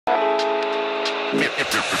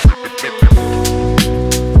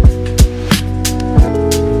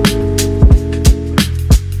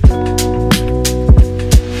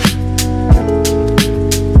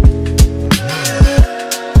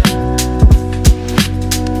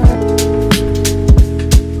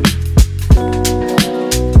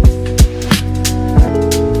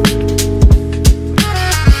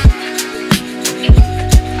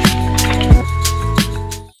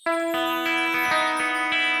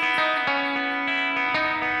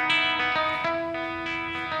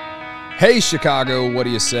Hey Chicago, what do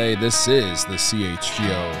you say? This is the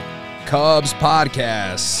CHGO Cubs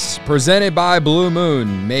Podcast, presented by Blue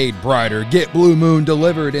Moon, made brighter. Get Blue Moon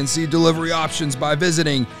delivered and see delivery options by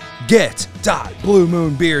visiting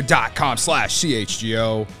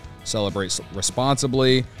get.bluemoonbeer.com/CHGO. Celebrate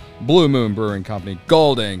responsibly. Blue Moon Brewing Company,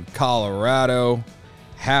 Golden, Colorado.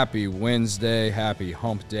 Happy Wednesday, happy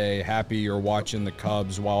hump day, happy you're watching the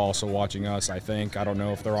Cubs while also watching us, I think. I don't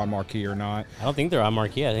know if they're on marquee or not. I don't think they're on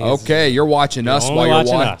marquee. I think okay, you're watching us while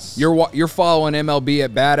you're following MLB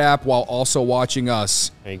at Bat App while also watching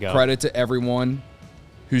us. There you go. Credit to everyone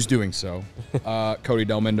who's doing so. Cody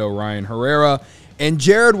Delmendo, Ryan Herrera, and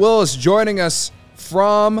Jared Wyllys joining us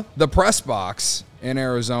from the press box in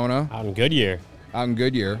Arizona. Out in Goodyear. Yeah,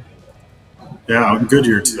 out in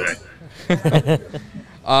Goodyear today.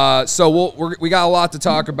 So we got a lot to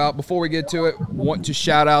talk about. Before we get to it, want to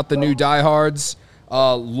shout out the new diehards,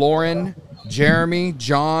 Lauren, Jeremy,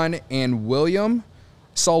 John, and William.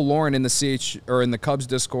 Saw Lauren in the Cubs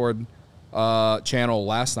Discord channel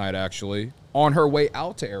last night, actually, on her way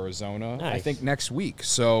out to Arizona. Nice. I think next week.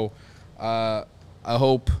 So I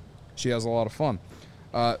hope she has a lot of fun.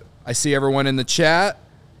 I see everyone in the chat: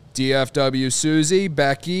 DFW, Susie,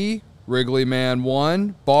 Becky, Wrigley Man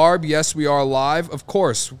 1, Barb, yes, we are live, of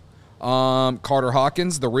course. Carter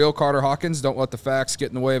Hawkins, the real Carter Hawkins, don't let the facts get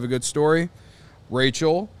in the way of a good story.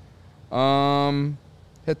 Rachel,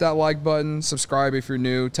 hit that like button, subscribe if you're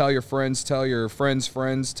new, tell your friends, tell your friends'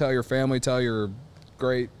 friends, tell your family, tell your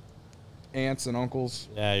great aunts and uncles.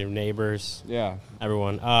 Yeah, your neighbors. Yeah.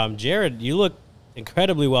 Everyone. Jared, you look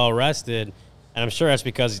incredibly well rested, and I'm sure that's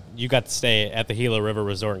because you got to stay at the Gila River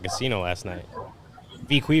Resort and Casino last night.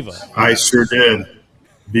 Vicuiva. I sure did.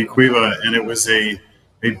 Vicuiva, and it was a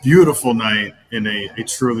beautiful night in a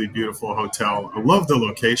truly beautiful hotel. I love the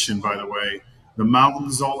location, by the way. The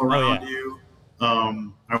mountains all around you.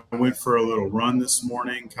 I went for a little run this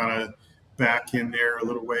morning, kind of back in there a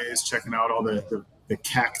little ways, checking out all the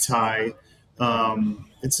cacti.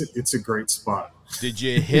 It's a great spot. Did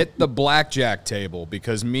you hit the blackjack table?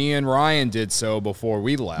 Because me and Ryan did so before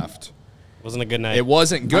we left. Wasn't a good night. It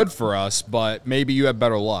wasn't good for us, but maybe you have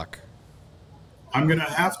better luck. I'm going to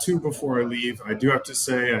have to before I leave. I do have to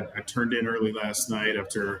say I turned in early last night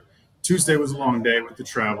after Tuesday was a long day with the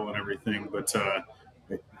travel and everything. But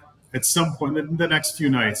at some point in the next few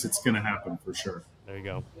nights, it's going to happen for sure. There you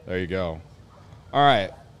go. There you go. All right.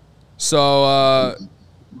 So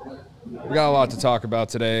we got a lot to talk about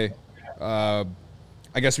today. I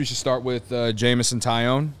guess we should start with Jameson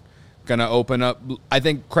Taillon. Going to open up. I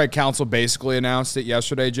think Craig Counsell basically announced it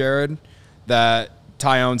yesterday, Jared, that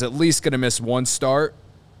Taillon's at least going to miss one start.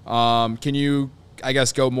 Can you, I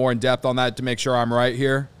guess, go more in depth on that to make sure I'm right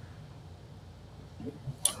here?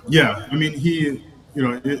 Yeah, I mean,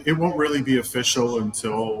 it won't really be official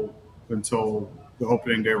until the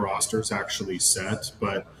opening day roster is actually set.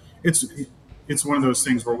 But it's one of those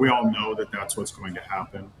things where we all know that that's what's going to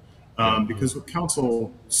happen. Because what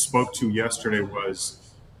Counsell spoke to yesterday was,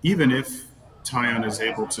 even if Taillon is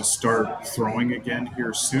able to start throwing again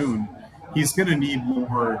here soon, he's going to need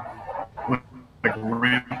more like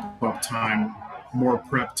ramp-up time, more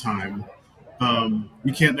prep time.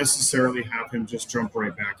 You can't necessarily have him just jump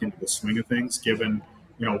right back into the swing of things, given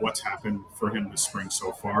what's happened for him this spring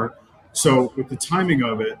so far. So with the timing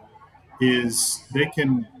of it, is they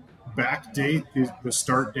can backdate the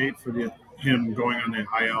start date for him going on the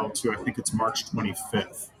IL to, I think it's March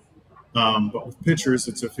 25th. But with pitchers,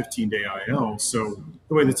 it's a 15-day IL. So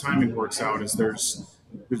the way the timing works out is there's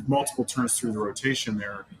multiple turns through the rotation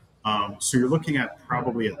there. So you're looking at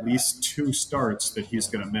probably at least 2 starts that he's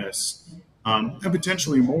going to miss, and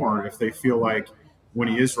potentially more if they feel like when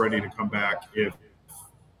he is ready to come back, if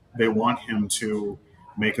they want him to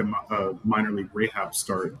make a minor league rehab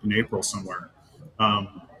start in April somewhere.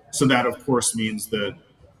 So that, of course, means that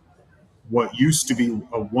what used to be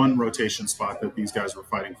a 1 rotation spot that these guys were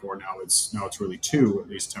fighting for, now it's really 2, at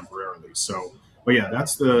least temporarily. So, but yeah,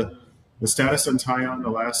 that's the status on Taillon. The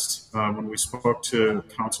last when we spoke to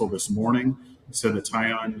Counsell this morning, he said that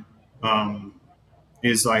Taillon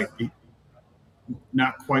is like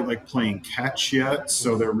not quite like playing catch yet,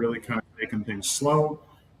 so they're really kind of taking things slow,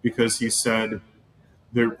 because he said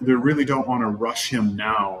they really don't want to rush him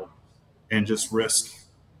now and just risk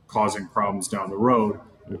causing problems down the road.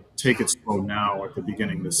 Take it slow now at the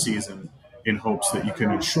beginning of the season, in hopes that you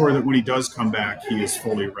can ensure that when he does come back, he is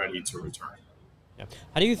fully ready to return. Yeah.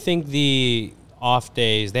 How do you think the off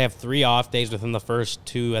days, they have 3 off days within the first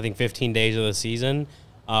 15 days of the season.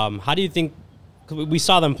 How do you think, we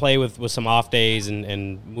saw them play with some off days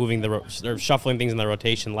and moving or shuffling things in the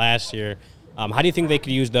rotation last year. How do you think they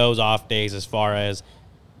could use those off days as far as,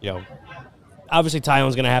 obviously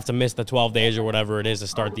Taillon's going to have to miss the 12 days or whatever it is to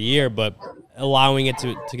start the year, but allowing it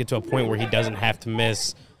to get to a point where he doesn't have to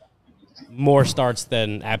miss more starts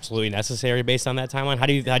than absolutely necessary based on that timeline? How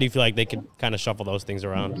do you feel like they could kind of shuffle those things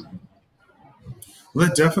around? Well,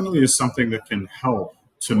 that definitely is something that can help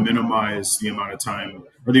to minimize the amount of time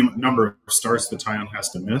or the number of starts that Taillon has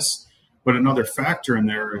to miss. But another factor in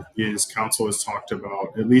there is Counsell has talked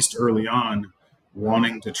about, at least early on,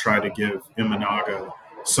 wanting to try to give Imanaga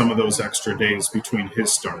some of those extra days between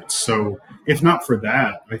his starts. So if not for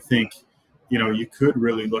that, I think, you could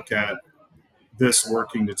really look at this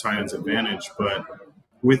working to Taillon's advantage, but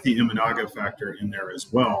with the Imanaga factor in there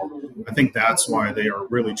as well, I think that's why they are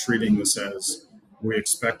really treating this as, we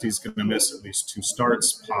expect he's going to miss at least 2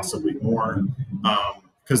 starts, possibly more,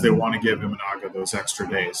 because they want to give Imanaga those extra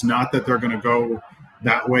days. Not that they're going to go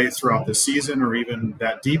that way throughout the season or even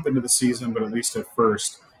that deep into the season, but at least at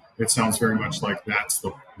first, it sounds very much like that's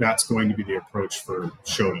going to be the approach for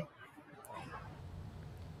Shota.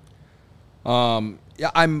 I'm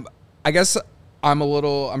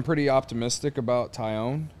pretty optimistic about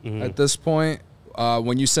Taillon at this point.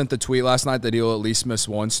 When you sent the tweet last night that he'll at least miss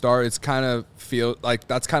 1 start, it's kind of feel like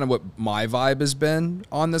that's kind of what my vibe has been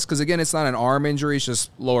on this. Because again, it's not an arm injury; it's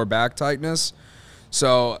just lower back tightness.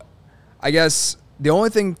 So, I guess the only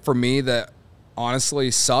thing for me that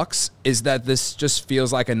honestly sucks is that this just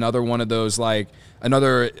feels like another one of those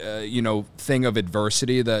another thing of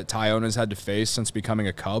adversity that Taillon has had to face since becoming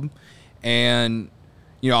a Cub, and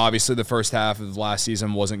obviously the first half of last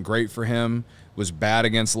season wasn't great for him. Was bad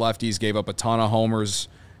against lefties, gave up a ton of homers,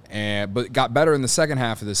 but got better in the second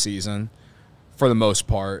half of the season for the most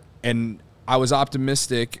part. And I was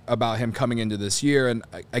optimistic about him coming into this year. And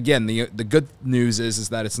again, the good news is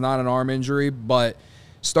that it's not an arm injury, but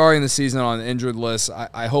starting the season on the injured list,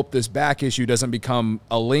 I hope this back issue doesn't become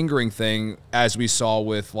a lingering thing as we saw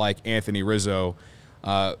with Anthony Rizzo.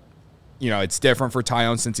 It's different for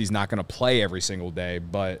Taillon since he's not going to play every single day,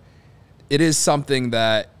 but it is something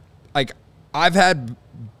that I've had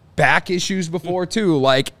back issues before too.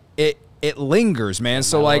 It lingers, man. Yeah,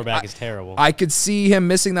 so lower back is terrible. I could see him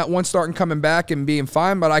missing that 1 start and coming back and being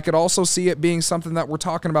fine, but I could also see it being something that we're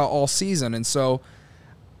talking about all season. And so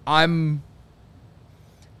I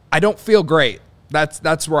don't feel great.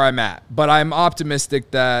 That's where I'm at. But I'm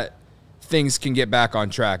optimistic that things can get back on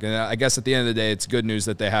track. And I guess at the end of the day, it's good news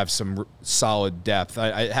that they have some solid depth.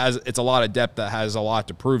 It's a lot of depth that has a lot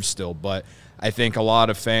to prove still, but I think a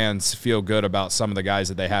lot of fans feel good about some of the guys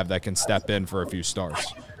that they have that can step in for a few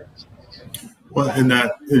starts. Well,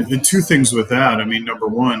 and 2 things with that. I mean, number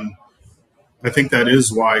one, I think that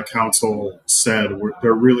is why Counsell said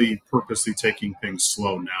they're really purposely taking things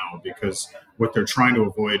slow now, because what they're trying to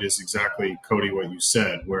avoid is exactly, Cody, what you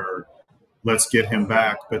said, where let's get him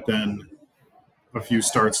back, but then a few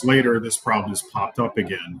starts later, this problem has popped up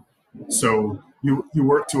again. So you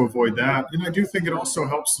work to avoid that. And I do think it also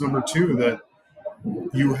helps, number 2, that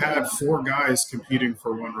you had 4 guys competing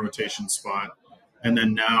for 1 rotation spot, and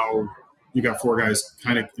then now you got 4 guys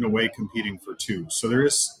kind of in a way competing for 2. So there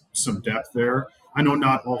is some depth there. I know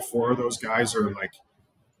not all 4 of those guys are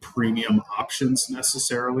premium options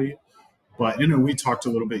necessarily, but we talked a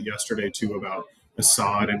little bit yesterday too about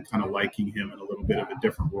Assad and kind of liking him in a little bit of a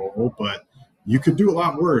different role, but you could do a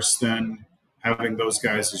lot worse than having those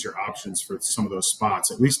guys as your options for some of those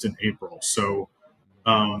spots, at least in April. So,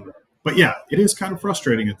 but yeah, it is kind of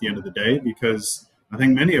frustrating at the end of the day, because I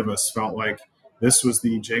think many of us felt like this was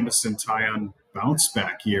the Jameson Taillon bounce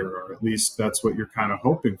back year, or at least that's what you're kind of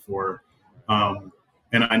hoping for. And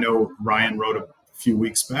I know Ryan wrote a few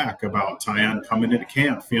weeks back about Taillon coming into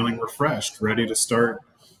camp feeling refreshed, ready to start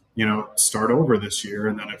over this year.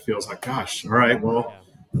 And then it feels like, gosh, all right, well,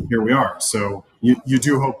 here we are. So you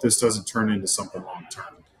do hope this doesn't turn into something long term.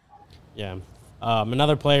 Yeah.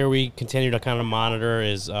 Another player we continue to kind of monitor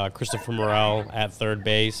is Christopher Morel at third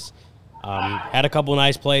base. Had a couple of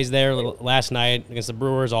nice plays there last night against the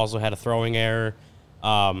Brewers. Also had a throwing error.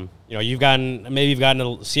 You've gotten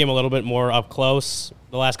to see him a little bit more up close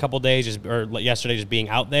the last couple of days, or yesterday, just being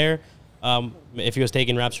out there. if he was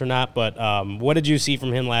taking reps or not. But what did you see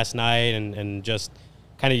from him last night, and just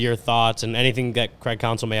kind of your thoughts and anything that Craig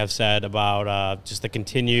Counsell may have said about just the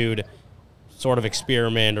continued sort of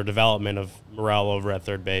experiment or development of Morel over at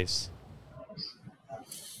third base?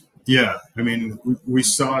 Yeah, I mean, we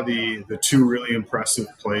saw the two really impressive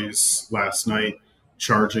plays last night,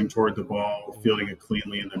 charging toward the ball, fielding it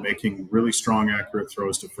cleanly, and then making really strong, accurate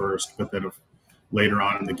throws to first. But then later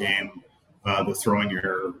on in the game, the throwing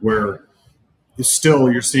error, where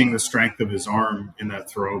still you're seeing the strength of his arm in that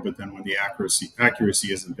throw, but then when the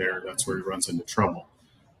accuracy isn't there, that's where he runs into trouble.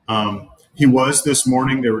 He was this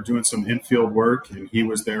morning. They were doing some infield work, and he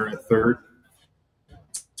was there at third,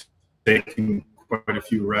 taking quite a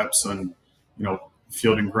few reps on,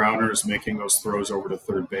 fielding grounders, making those throws over to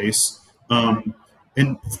third base.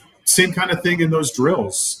 And same kind of thing in those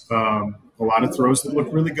drills. A lot of throws that look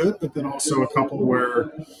really good, but then also a couple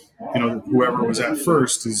where, whoever was at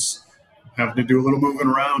first is having to do a little moving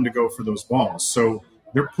around to go for those balls. So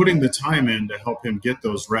they're putting the time in to help him get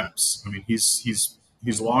those reps. I mean, he's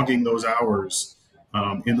logging those hours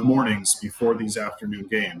in the mornings before these afternoon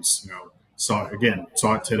games. Saw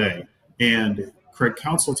it today. And Craig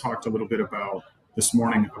Counsell talked a little bit about this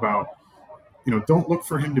morning about, don't look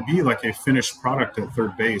for him to be like a finished product at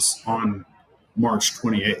third base on March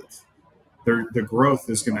 28th. The growth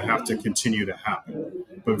is going to have to continue to happen.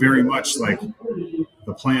 But very much like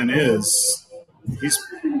the plan is, he's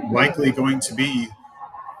likely going to be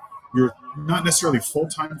your not necessarily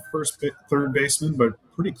full-time third baseman, but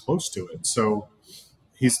pretty close to it. So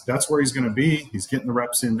that's where he's going to be. He's getting the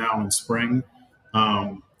reps in now in spring.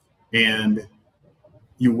 And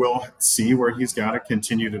you will see where he's got to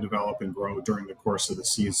continue to develop and grow during the course of the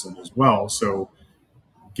season as well. So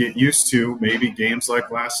get used to maybe games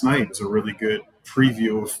like last night is a really good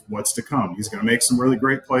preview of what's to come. He's going to make some really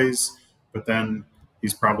great plays, but then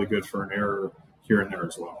he's probably good for an error here and there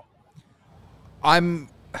as well. I'm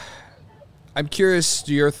curious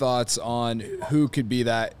to your thoughts on who could be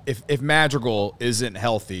that if Madrigal isn't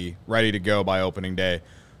healthy, ready to go by opening day.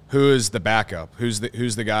 Who is the backup? Who's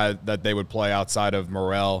the guy that they would play outside of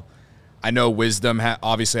Morel? I know Wisdom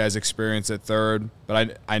obviously has experience at third,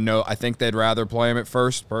 but I think they'd rather play him at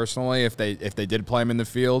first personally if they did play him in the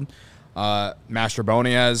field.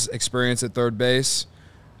 Mastrobuoni has experience at third base,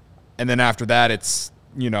 and then after that it's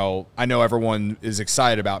I know everyone is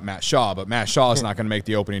excited about Matt Shaw, but Matt Shaw is not going to make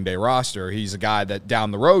the opening day roster. He's a guy that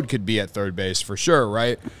down the road could be at third base for sure,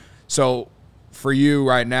 right? So for you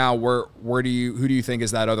right now, who do you think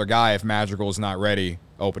is that other guy if Madrigal is not ready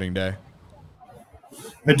opening day?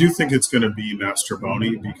 I do think it's going to be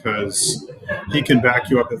Mastrobuoni because he can back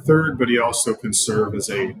you up at third, but he also can serve as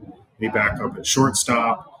a backup at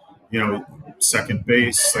shortstop, second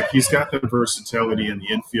base. Like, he's got the versatility in the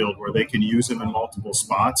infield where they can use him in multiple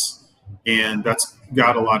spots, and that's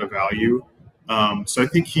got a lot of value. So I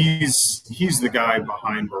think he's the guy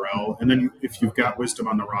behind Morel. And then if you've got Wisdom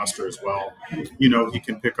on the roster as well, he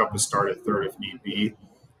can pick up a start at third if need be.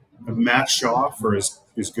 Matt Shaw, for as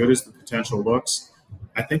good as the potential looks,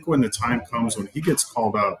 I think when the time comes when he gets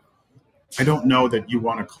called up, I don't know that you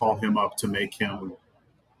want to call him up to make him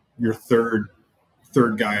your third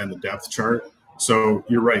guy on the depth chart. So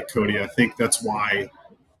you're right, Cody. I think that's why,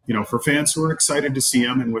 for fans who are excited to see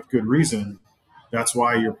him, and with good reason, that's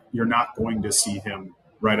why you're not going to see him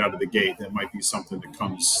right out of the gate. That might be something that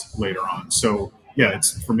comes later on. So yeah,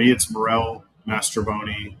 for me, it's Morel,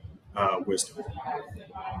 Mastrobuoni, Wisdom.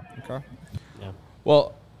 Okay. Yeah.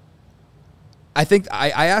 Well, I think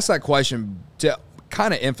I asked that question to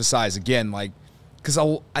kind of emphasize again, because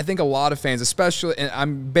I think a lot of fans, especially, and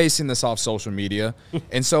I'm basing this off social media,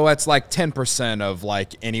 and so it's like 10% of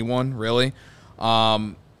anyone really.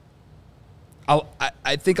 I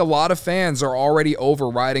think a lot of fans are already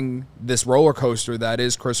overriding this roller coaster that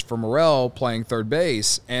is Christopher Morel playing third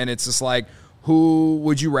base, and it's just who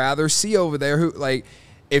would you rather see over there? Who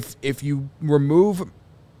if you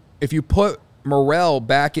put Morel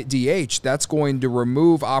back at DH, that's going to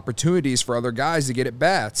remove opportunities for other guys to get at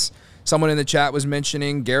bats. Someone in the chat was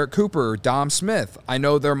mentioning Garrett Cooper, Dom Smith. I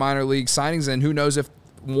know they're minor league signings, and who knows if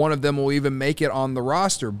one of them will even make it on the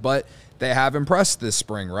roster, but they have impressed this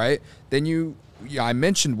spring, right? Then I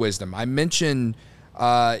mentioned Wisdom. I mentioned,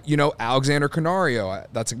 Alexander Canario.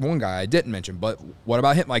 That's one guy I didn't mention, but what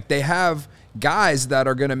about him? They have guys that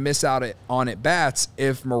are going to miss out on at bats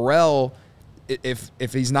if Morel,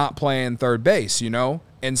 if he's not playing third base,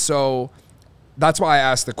 And so that's why I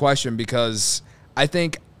asked the question, because I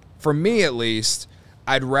think, for me at least,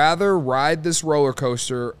 I'd rather ride this roller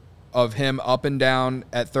coaster of him up and down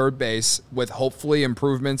at third base with hopefully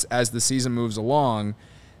improvements as the season moves along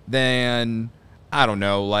than, I don't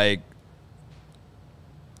know,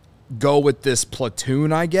 go with this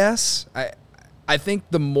platoon, I guess. I think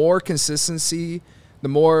the more consistency, the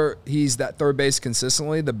more he's that third base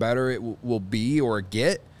consistently, the better it will be or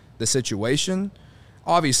get the situation.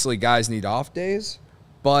 Obviously, guys need off days,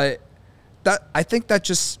 but I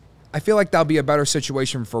feel like that'll be a better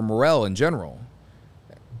situation for Morel in general.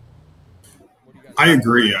 I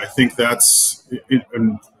agree. I think that's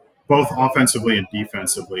both offensively and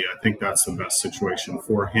defensively. I think that's the best situation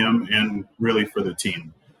for him and really for the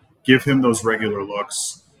team. Give him those regular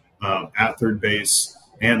looks at third base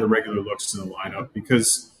and the regular looks in the lineup,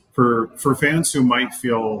 because for fans who might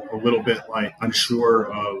feel a little bit like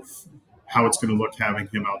unsure of how it's going to look having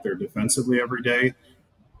him out there defensively every day,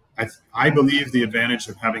 I believe the advantage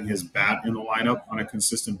of having his bat in the lineup on a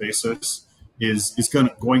consistent basis is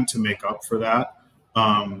going to make up for that.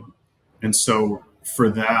 And so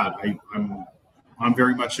for that, I'm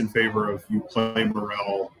very much in favor of you play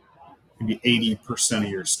Morel maybe 80% of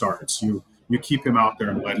your starts. You keep him out there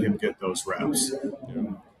and let him get those reps.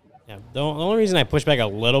 Yeah. The only reason I push back a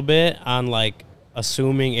little bit on like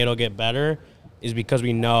assuming it'll get better is because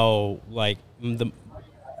we know like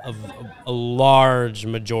a large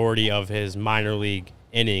majority of his minor league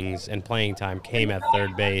innings and playing time came at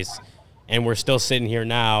third base. And we're still sitting here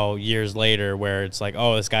now, years later, where it's like,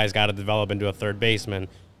 oh, this guy's got to develop into a third baseman.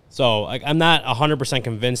 So like, I'm not 100%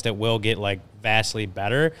 convinced it will get like vastly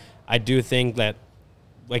better. I do think that,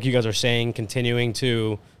 like you guys are saying, continuing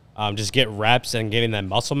to just get reps and getting that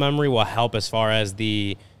muscle memory will help as far as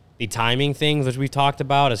the timing things, which we've talked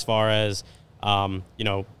about, as far as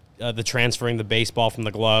the transferring the baseball from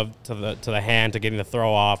the glove to the hand to getting the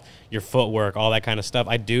throw off, your footwork, all that kind of stuff.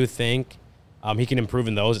 I do think he can improve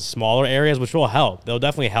in those smaller areas, which will help. They'll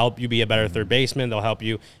definitely help you be a better third baseman. They'll help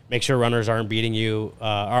you make sure runners aren't beating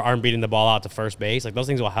the ball out to first base. Like, those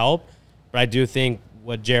things will help. But I do think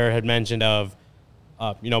what Jared had mentioned of,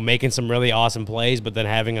 making some really awesome plays, but then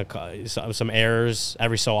having some errors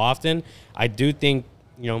every so often. I do think,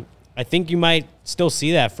 I think you might still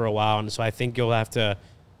see that for a while. And so I think you'll have to,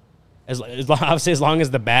 obviously, as long as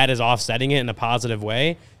the bat is offsetting it in a positive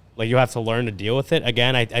way, like, you have to learn to deal with it.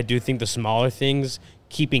 Again, I do think the smaller things,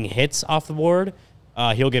 keeping hits off the board,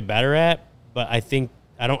 he'll get better at. But I think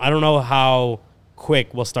I don't know how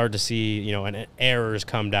quick we'll start to see errors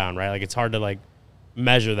come down, right? Like, it's hard to like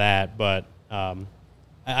measure that, but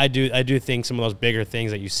I do think some of those bigger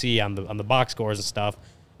things that you see on the box scores and stuff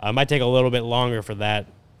might take a little bit longer for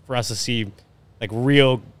us to see like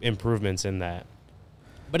real improvements in that.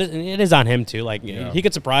 But it is on him too. Like, he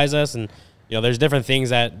could surprise us, and there's different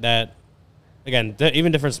things that again,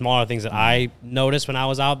 even different smaller things that I noticed when I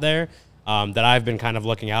was out there that I've been kind of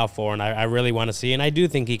looking out for, and I really want to see. And I do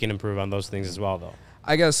think he can improve on those things as well, though.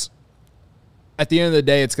 I guess at the end of the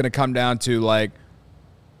day, it's going to come down to, like,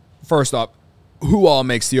 first off, who all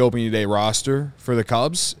makes the opening day roster for the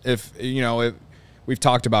Cubs. If we've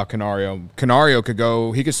talked about Canario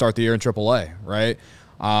could start the year in AAA, right?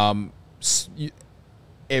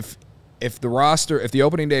 If the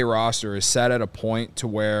opening day roster is set at a point to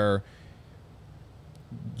where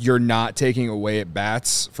you're not taking away at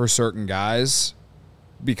bats for certain guys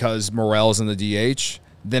because Morel's in the DH,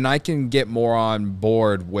 then I can get more on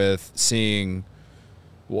board with seeing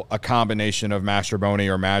a combination of Mastroboni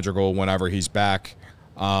or Madrigal whenever he's back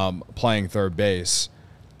playing third base.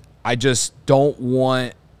 I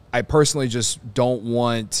personally just don't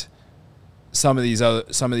want some of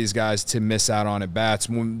these guys to miss out on at bats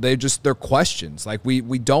when they're questions. Like, we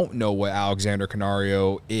don't know what Alexander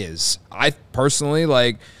Canario is. I personally,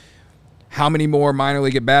 like, how many more minor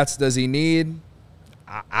league at bats does he need?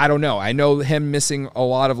 I don't know. I know him missing a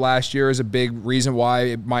lot of last year is a big reason why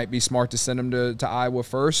it might be smart to send him to Iowa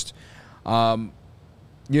first. Like,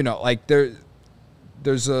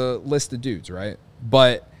 there's a list of dudes, right?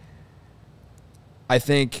 But I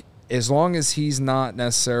think as long as he's not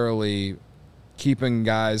necessarily keeping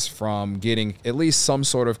guys from getting at least some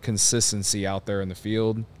sort of consistency out there in the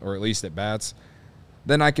field, or at least at bats,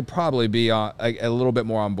 then I could probably be a little bit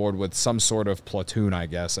more on board with some sort of platoon, I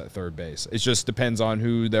guess, at third base. It just depends on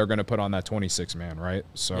who they're going to put on that 26-man, right?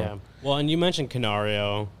 So yeah. Well, and you mentioned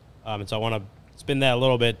Canario, and so I want to spin that a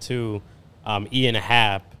little bit to Ian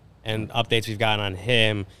Happ and updates we've gotten on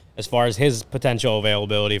him as far as his potential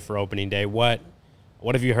availability for opening day. What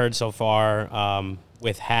have you heard so far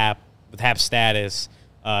with Happ's status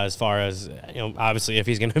as far as, obviously if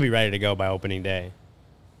he's going to be ready to go by opening day?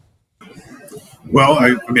 Well,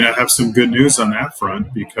 I have some good news on that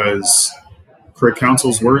front, because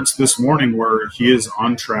Counsell's words this morning were he is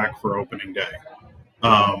on track for opening day.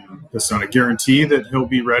 That's not a guarantee that he'll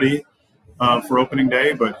be ready for opening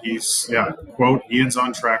day, but quote, Ian's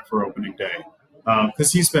on track for opening day.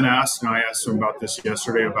 because he's been asked, and I asked him about this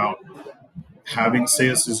yesterday, about having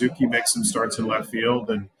Seiya Suzuki make some starts in left field,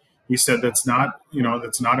 and he said that's not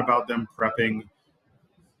about them prepping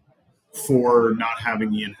for not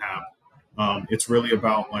having Ian Happ. It's really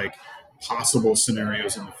about like possible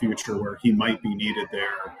scenarios in the future where he might be needed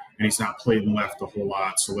there, and he's not played in left a whole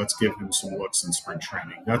lot, so let's give him some looks in spring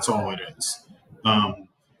training. That's all it is.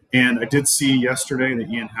 And I did see yesterday that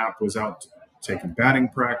Ian Happ was out taking batting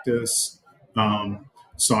practice.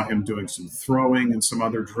 Saw him doing some throwing and some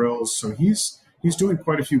other drills. So he's doing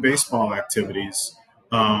quite a few baseball activities.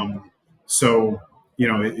 So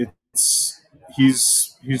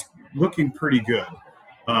he's looking pretty good.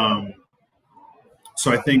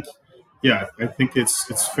 So I think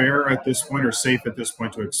it's fair at this point, or safe at this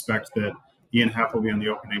point, to expect that Ian Happ will be on the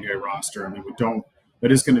opening day roster, and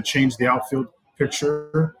that is going to change the outfield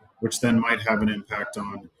picture, which then might have an impact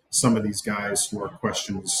on some of these guys who are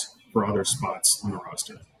questions for other spots on the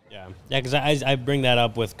roster. Yeah, because I bring that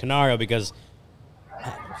up with Canario because,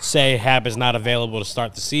 say, Happ is not available to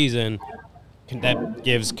start the season, that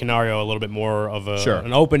gives Canario a little bit more of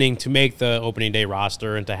an opening to make the opening day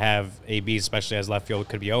roster and to have AB, especially as left field,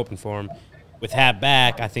 could be open for him. With Happ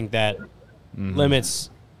back, I think that limits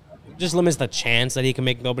the chance that he can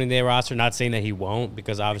make the opening day roster. Not saying that he won't,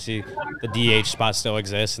 because obviously the DH spot still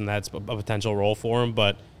exists and that's a potential role for him.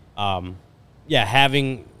 But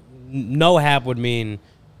having no Happ would mean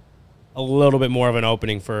a little bit more of an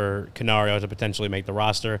opening for Canario to potentially make the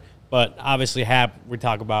roster. But obviously Happ, we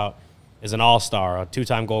talk about, is an all-star, a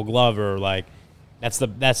two-time Gold Glover. Like, that's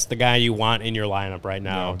the guy you want in your lineup right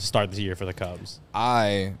now to start the year for the Cubs.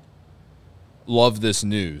 I love this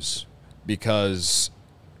news because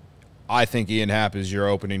I think Ian Happ is your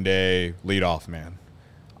opening day leadoff man.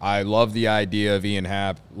 I love the idea of Ian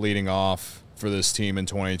Happ leading off for this team in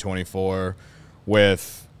 2024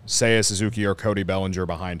 with Seiya Suzuki or Cody Bellinger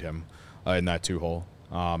behind him in that 2-hole.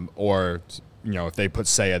 Or, if they put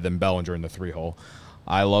Seiya, then Bellinger in the 3-hole.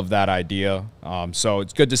 I love that idea. So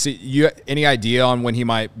it's good to see. You any idea on when he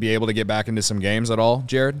might be able to get back into some games at all,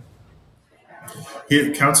 Jared?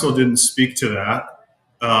 Counsell didn't speak to that.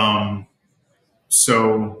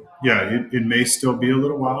 It may still be a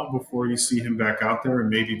little while before you see him back out there, and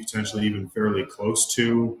maybe potentially even fairly close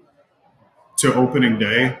to opening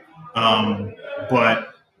day. But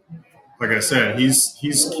like I said, he's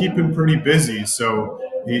keeping pretty busy, so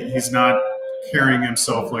he's not carrying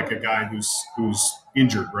himself like a guy who's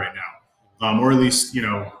injured right now, or at least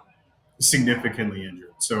significantly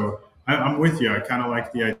injured. So I'm with you. I kind of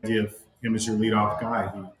like the idea of him as your leadoff guy.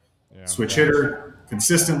 Switch hitter,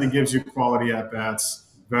 consistently gives you quality at bats,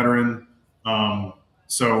 veteran.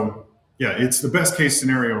 It's the best case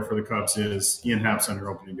scenario for the Cubs is Ian Happ's on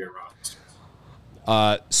your opening day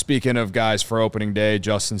roster. Speaking of guys for opening day,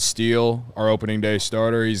 Justin Steele, our opening day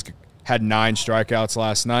starter, he's had 9 strikeouts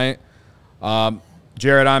last night.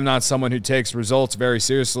 Jared, I'm not someone who takes results very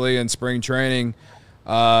seriously in spring training,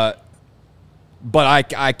 but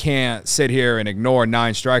I can't sit here and ignore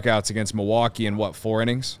 9 strikeouts against Milwaukee in, 4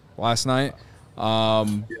 innings last night?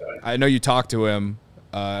 I know you talked to him.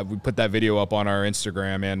 We put that video up on our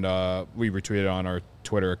Instagram, and we retweeted it on our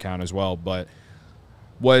Twitter account as well. But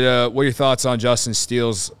what are your thoughts on Justin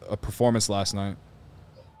Steele's performance last night?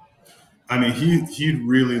 I mean, he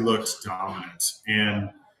really looked dominant,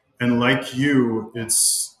 and like you,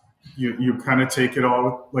 it's you kind of take it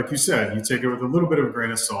all, like you said, you take it with a little bit of a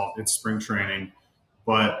grain of salt. It's spring training,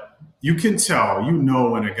 but you can tell,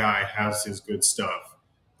 when a guy has his good stuff.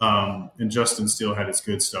 And Justin Steele had his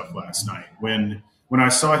good stuff last night. When I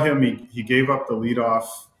saw him, he gave up the leadoff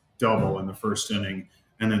double in the first inning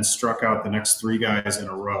and then struck out the next 3 guys in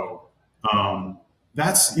a row.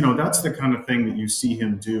 That's the kind of thing that you see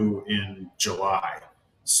him do in July.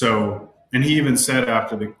 So, and he even said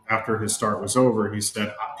after his start was over, he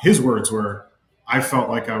said his words were, "I felt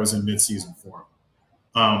like I was in midseason form."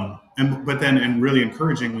 But then really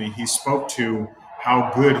encouragingly, he spoke to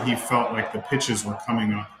how good he felt like the pitches were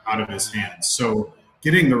coming out of his hands. So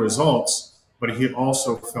getting the results, but he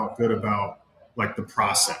also felt good about like the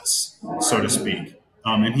process, so to speak.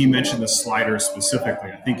 And he mentioned the slider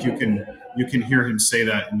specifically. I think you can hear him say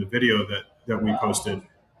that in the video that we posted,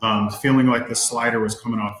 feeling like the slider was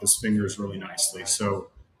coming off his fingers really nicely. So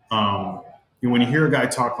when you hear a guy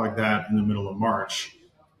talk like that in the middle of March,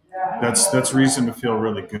 that's reason to feel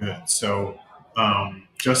really good. So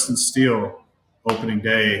Justin Steele, opening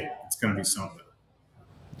day, it's going to be something.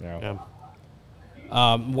 Yeah.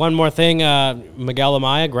 One more thing, Miguel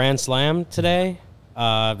Amaya, grand slam today.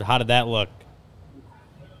 How did that look?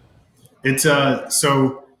 It's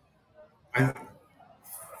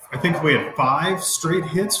I think we had 5 straight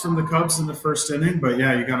hits from the Cubs in the first inning. But,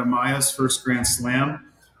 yeah, you got Amaya's first grand slam.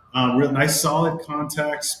 Real nice, solid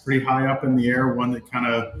contacts, pretty high up in the air, one that kind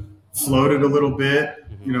of floated a little bit.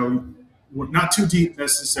 You know, not too deep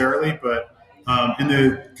necessarily, but in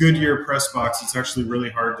the Goodyear press box, it's actually really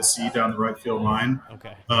hard to see down the right field line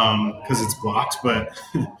because it's blocked. But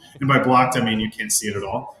and by blocked, I mean you can't see it at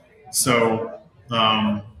all. So,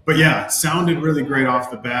 but yeah, sounded really great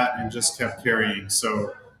off the bat and just kept carrying.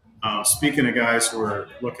 So, speaking of guys who are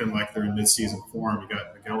looking like they're in midseason form, you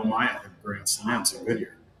got Miguel Amaya and grand slams at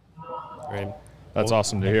Goodyear. Right. That's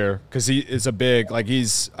awesome to hear because he is a big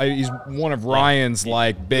he's one of Ryan's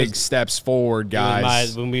like big steps forward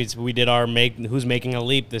guys. When we did our who's making a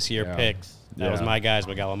leap this year picks, that was my guys,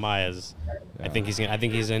 Miguel Amaya's. I think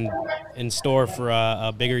he's in store for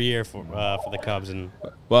a bigger year for the Cubs. And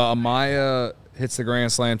well, Amaya hits the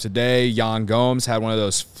grand slam today. Yan Gomes had one of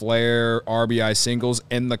those flare RBI singles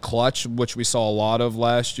in the clutch, which we saw a lot of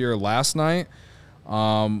last night.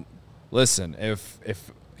 Listen, if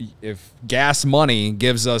Gas Money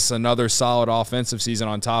gives us another solid offensive season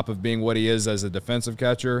on top of being what he is as a defensive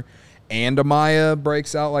catcher, and Amaya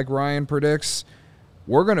breaks out like Ryan predicts,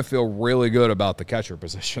 we're going to feel really good about the catcher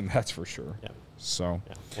position. That's for sure. Yeah. So,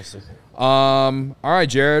 we'll see. All right,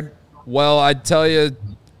 Jared. Well, I'd tell you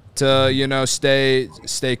to stay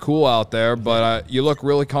cool out there, but you look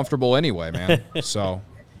really comfortable anyway, man. So,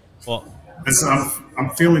 well, I'm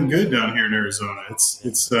feeling good down here in Arizona.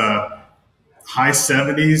 It's high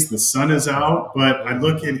 70s. The sun is out, but I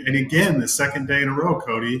look in, and again, the second day in a row,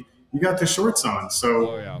 Cody, you got the shorts on.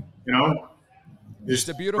 So, just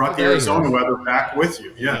a beautiful brought the Arizona weather back with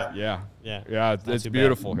you. Yeah. It's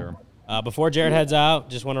beautiful here. Before Jared heads out,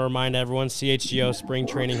 just want to remind everyone, CHGO Spring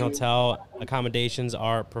Training Hotel accommodations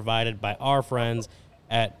are provided by our friends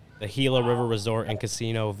at the Gila River Resort and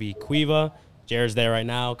Casino V Cueva. Jared's there right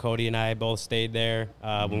now. Cody and I both stayed there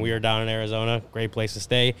when we were down in Arizona. Great place to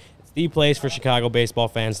stay. The place for Chicago baseball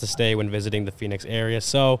fans to stay when visiting the Phoenix area.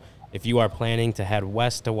 So if you are planning to head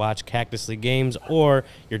west to watch Cactus League games or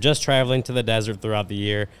you're just traveling to the desert throughout the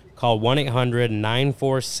year, call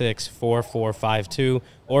 1-800-946-4452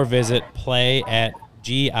 or visit play@gila.com.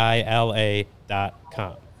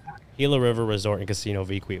 Gila River Resort and Casino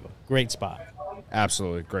V Cueva. Great spot.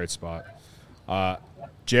 Absolutely great spot.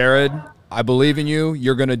 Jared, I believe in you.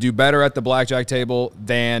 You're going to do better at the blackjack table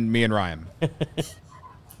than me and Ryan.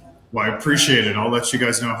 Well, I appreciate it. I'll let you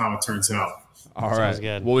guys know how it turns out. All right.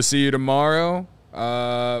 Good. We'll see you tomorrow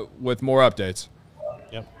with more updates.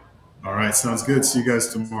 Yep. All right. Sounds good. See you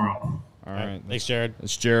guys tomorrow. All right. Thanks, Jared.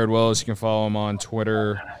 It's Jared Wyllys. You can follow him on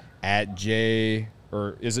Twitter at J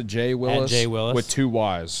Wyllys? At J Wyllys. With 2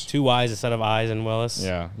 Ys. 2 Ys instead of I's in Wyllys.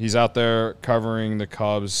 Yeah. He's out there covering the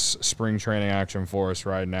Cubs spring training action for us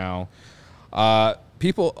right now. A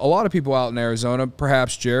lot of people out in Arizona,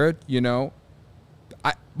 perhaps Jared,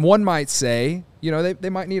 one might say, they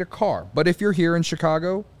might need a car. But if you're here in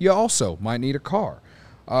Chicago, you also might need a car.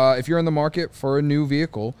 If you're in the market for a new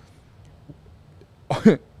vehicle,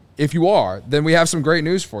 if you are, then we have some great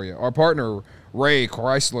news for you. Our partner, Ray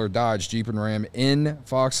Chrysler Dodge Jeep and Ram in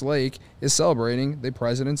Fox Lake, is celebrating the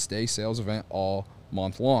President's Day sales event all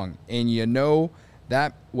month long. And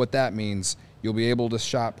what that means. You'll be able to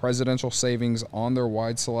shop presidential savings on their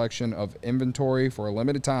wide selection of inventory for a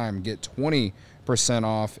limited time. Get 20%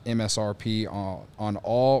 off MSRP on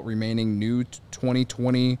all remaining new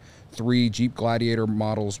 2023 Jeep Gladiator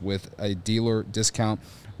models with a dealer discount.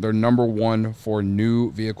 They're number 1 for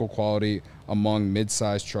new vehicle quality among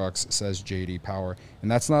mid-sized trucks, says J.D. Power.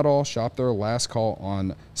 And that's not all. Shop their last call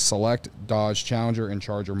on select Dodge Challenger and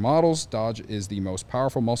Charger models. Dodge is the most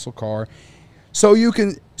powerful muscle car. So you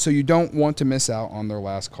don't want to miss out on their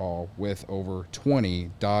last call with over 20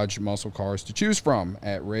 Dodge muscle cars to choose from.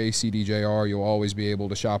 At Ray CDJR, you'll always be able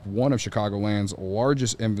to shop one of Chicagoland's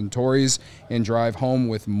largest inventories and drive home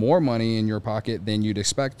with more money in your pocket than you'd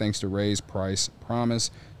expect thanks to Ray's price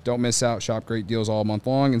promise. Don't miss out. Shop great deals all month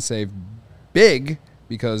long and save big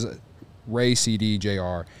because Ray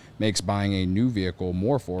CDJR makes buying a new vehicle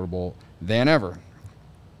more affordable than ever.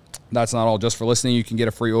 That's not all. Just for listening, you can get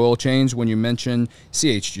a free oil change when you mention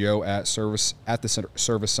CHGO at the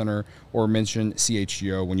service center, or mention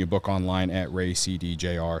CHGO when you book online at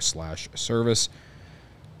raycdjr/service.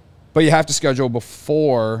 But you have to schedule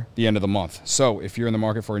before the end of the month. So if you're in the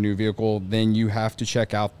market for a new vehicle, then you have to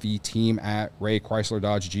check out the team at Ray Chrysler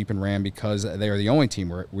Dodge Jeep and Ram because they are the only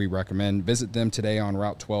team we recommend. Visit them today on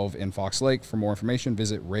Route 12 in Fox Lake. For more information,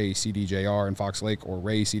 visit Ray CDJR in Fox Lake or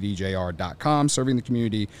raycdjr.com, serving the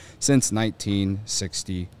community since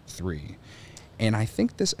 1963. And I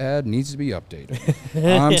think this ad needs to be updated.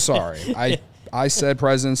 I'm sorry. I said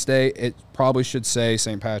President's Day. It probably should say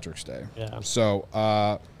St. Patrick's Day. Yeah.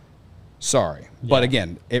 So, sorry. But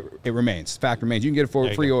again, it remains. Fact remains. You can get it for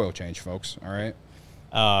a free oil change, folks. All right?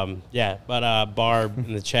 But Barb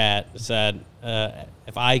in the chat said,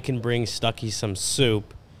 if I can bring Stuckey some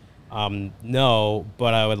soup, no,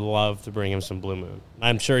 but I would love to bring him some Blue Moon.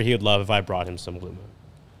 I'm sure he would love if I brought him some Blue Moon.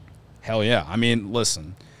 Hell yeah. I mean,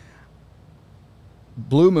 listen.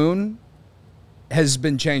 Blue Moon has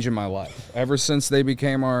been changing my life ever since they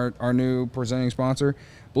became our new presenting sponsor.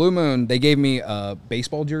 Blue Moon, they gave me a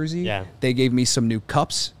baseball jersey. Yeah. They gave me some new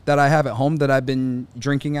cups that I have at home that I've been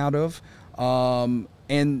drinking out of.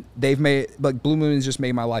 And they've made, like, Blue Moon has just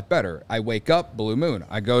made my life better. I wake up, Blue Moon.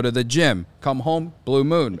 I go to the gym, come home, Blue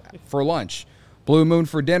Moon for lunch, Blue Moon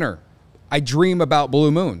for dinner. I dream about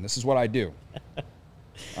Blue Moon. This is what I do.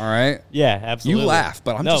 All right. Yeah, absolutely. You laugh,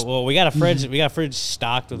 but I'm just. Well, we got a fridge. We got a fridge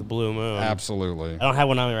stocked with Blue Moon. Absolutely. I don't have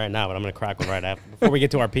one on me right now, but I'm gonna crack one right after before we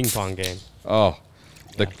get to our ping pong game. Oh,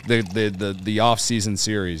 the off-season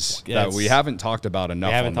series that we haven't talked about enough.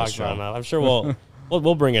 We haven't talked about enough. I'm sure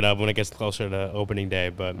we'll bring it up when it gets closer to opening day.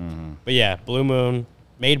 But yeah, Blue Moon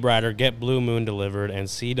made brighter. Get Blue Moon delivered and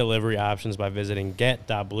see delivery options by visiting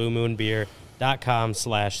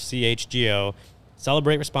get.bluemoonbeer.com/CHGO.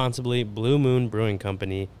 Celebrate responsibly. Blue Moon Brewing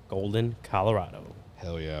Company, Golden, Colorado.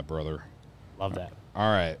 Hell yeah, brother. Love that.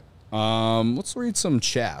 All right. Let's read some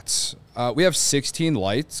chats. We have 16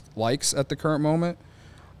 likes at the current moment.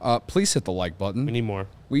 Please hit the like button. We need more.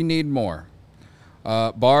 We need more.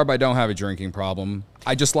 Barb, I don't have a drinking problem.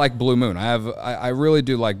 I just like Blue Moon. I really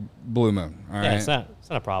do like Blue Moon. All right. It's not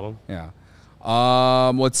a problem. Yeah.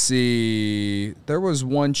 Let's see. There was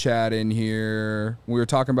one chat in here. We were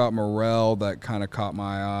talking about Morel that kind of caught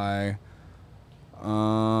my eye.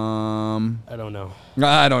 I don't know.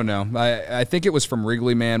 I don't know. I think it was from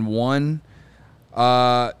Wrigley Man 1.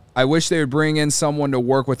 I wish they would bring in someone to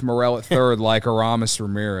work with Morel at third like Aramis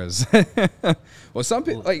Ramirez. Well, some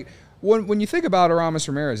people like when you think about Aramis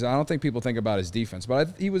Ramirez, I don't think people think about his defense, but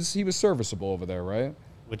he was serviceable over there, right?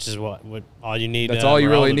 Which is what all you need. That's all you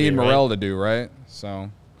Morel really need Morel right? to do, right? So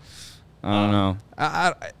I don't know.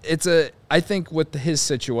 I think with his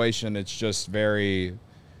situation, it's just very.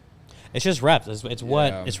 It's just reps. It's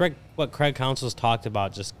what Craig Counsell's talked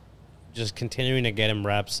about. Just continuing to get him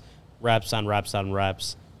reps on reps,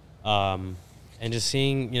 and just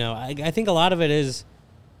seeing. I think a lot of it is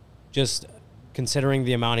just considering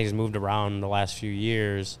the amount he's moved around the last few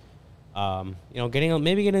years. Getting a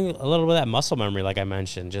little bit of that muscle memory, like I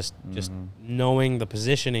mentioned, just knowing the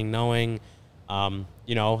positioning, knowing, how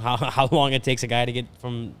long it takes a guy to get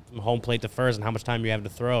from home plate to first and how much time you have to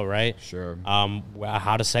throw, right? Sure.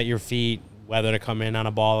 How to set your feet, whether to come in on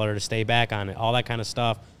a ball or to stay back on it, all that kind of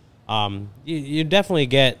stuff. You definitely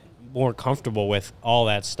get more comfortable with all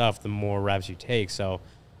that stuff the more reps you take. So,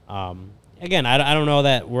 again, I don't know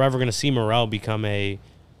that we're ever going to see Morel become a.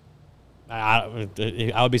 I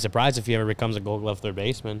would be surprised if he ever becomes a Gold Glove third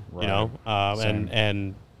baseman, right.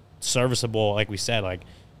 And serviceable, like we said, like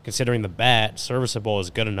considering the bat, serviceable is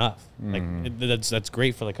good enough. Like that's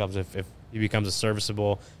great for the Cubs if he becomes a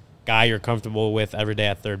serviceable guy you're comfortable with every day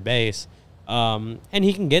at third base, and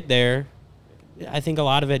he can get there. I think a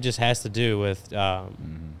lot of it just has to do with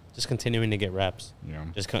just continuing to get reps,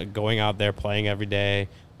 just going out there playing every day,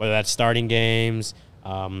 whether that's starting games,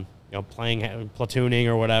 playing platooning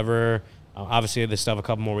or whatever. Obviously, there's still a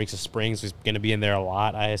couple more weeks of spring, so he's going to be in there a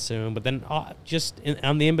lot, I assume. But then just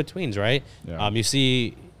on the in-betweens, right? Yeah. You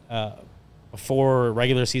see before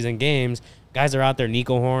regular season games, guys are out there,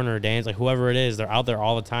 Nico Horn or Dan, like whoever it is, they're out there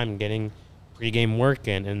all the time getting pregame work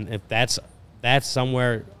in. And if that's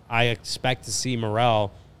somewhere I expect to see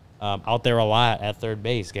Morel out there a lot at third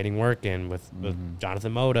base, getting work in with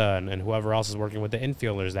Jonathan Moda and whoever else is working with the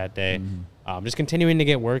infielders that day. Just continuing to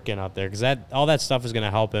get work in out there because all that stuff is going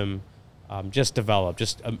to help him just develop,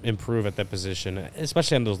 just improve at that position,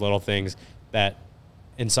 especially on those little things that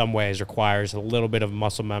in some ways requires a little bit of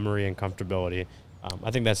muscle memory and comfortability.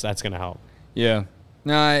 I think that's going to help. Yeah.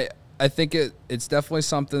 No, I think it's definitely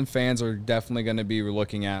something fans are definitely going to be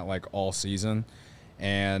looking at like all season.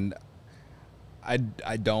 And I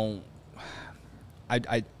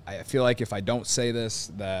feel like if I don't say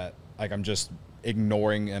this that like I'm just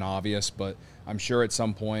ignoring an obvious, but I'm sure at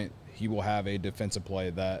some point he will have a defensive play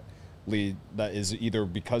that is either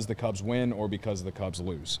because the Cubs win or because the Cubs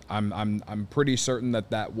lose. I'm pretty certain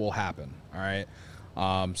that will happen. All right.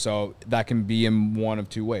 So that can be in one of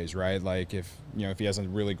two ways, right? Like if he has a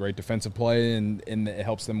really great defensive play and it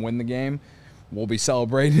helps them win the game, we'll be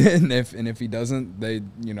celebrating it, and if he doesn't,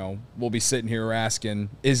 we'll be sitting here asking,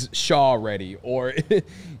 is Shaw ready? Or,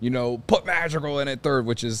 put Madrigal in at third,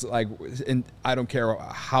 which is like, and I don't care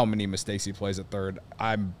how many mistakes he plays at third.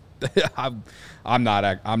 I'm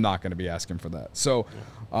not going to be asking for that. So,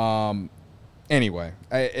 anyway,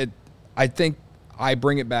 I think I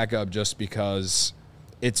bring it back up just because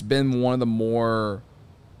it's been one of the more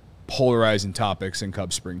polarizing topics in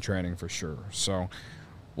Cubs spring training for sure. So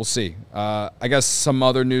we'll see. I guess some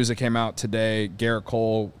other news that came out today, Garrett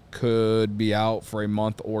Cole could be out for a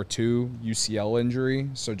month or two, UCL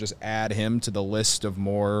injury. So just add him to the list of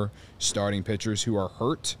more starting pitchers who are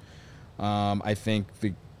hurt. I think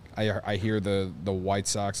I hear the White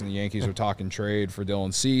Sox and the Yankees are talking trade for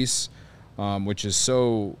Dylan Cease, which is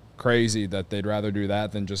so crazy that they'd rather do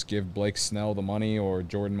that than just give Blake Snell the money or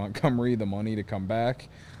Jordan Montgomery the money to come back.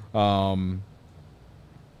 Those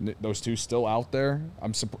two still out there.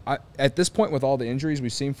 At this point with all the injuries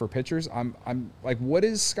we've seen for pitchers, I'm like, what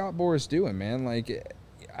is Scott Boras doing, man? Like,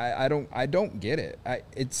 I don't get it.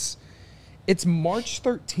 It's March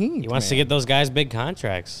 13th. He wants to get those guys big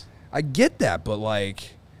contracts. I get that, but I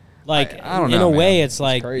don't know. In a way, man. it's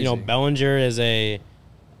like, Bellinger is a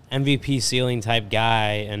MVP ceiling type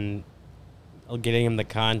guy, and getting him the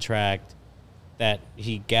contract that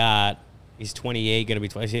he got. He's 28, going to be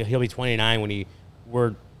 20. He'll be 29 when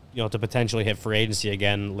to potentially hit free agency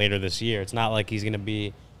again later this year. It's not like he's going to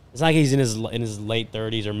be. It's not like he's in his late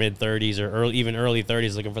 30s or mid 30s or even early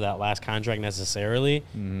 30s looking for that last contract necessarily.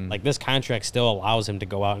 Mm-hmm. Like, this contract still allows him to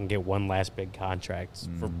go out and get one last big contract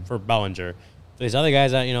for Bellinger. For these other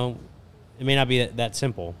guys, it may not be that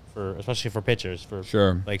simple especially for pitchers, for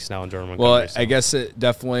sure. Blake Snell and Jordan Montgomery. Well, I guess it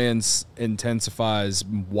definitely intensifies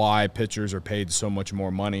why pitchers are paid so much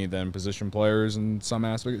more money than position players in some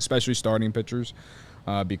aspects, especially starting pitchers,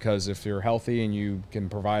 because if you're healthy and you can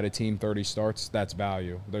provide a team 30 starts, that's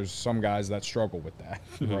value. There's some guys that struggle with that,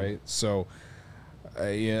 right? So,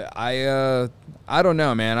 I don't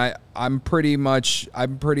know, man. I'm pretty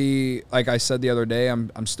like I said the other day,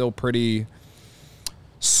 I'm still pretty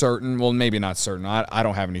certain, well, maybe not certain. I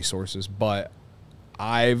don't have any sources, but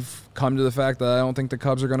I've come to the fact that I don't think the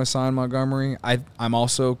Cubs are going to sign Montgomery. I'm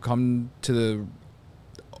also come to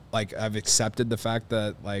I've accepted the fact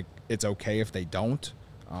that it's okay if they don't.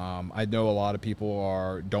 I know a lot of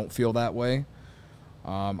people don't feel that way.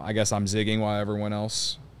 I guess I'm zigging while everyone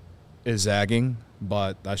else is zagging,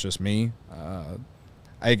 but that's just me.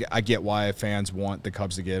 I get why fans want the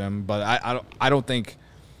Cubs to get him, but I don't think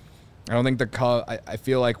the Cubs. I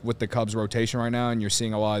feel like with the Cubs rotation right now, and you're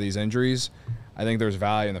seeing a lot of these injuries, I think there's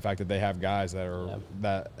value in the fact that they have guys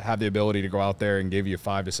that have the ability to go out there and give you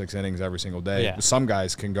 5 to 6 innings every single day. Yeah. Some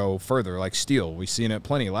guys can go further, like Steele. We've seen it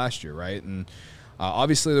plenty last year, right? And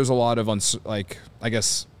obviously, there's a lot of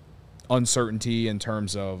uncertainty in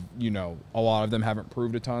terms of a lot of them haven't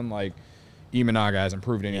proved a ton. Like Imanaga hasn't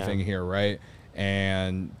proved anything here, right?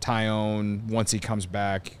 And Taillon, once he comes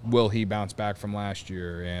back, will he bounce back from last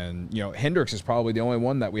year? And Hendricks is probably the only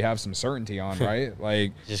one that we have some certainty on, right?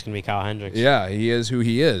 Like, it's just gonna be Kyle Hendricks. Yeah, he is who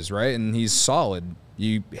he is, right? And he's solid.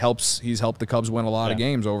 He's helped the Cubs win a lot of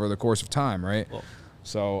games over the course of time, right? Well,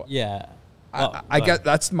 so yeah. I get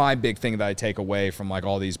that's my big thing that I take away from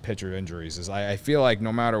all these pitcher injuries is I feel like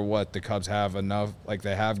no matter what, the Cubs have enough,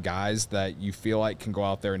 they have guys that you feel like can go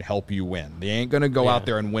out there and help you win. They ain't gonna go out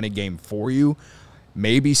there and win a game for you.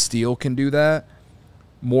 Maybe Steele can do that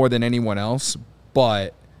more than anyone else,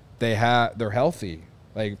 but they're healthy,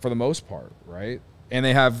 for the most part, right? And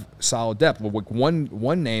they have solid depth. Well,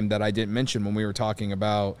 one name that I didn't mention when we were talking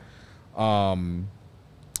about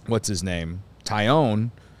what's his name?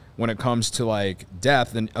 Taillon. When it comes to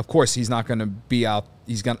depth, and of course he's not going to be out.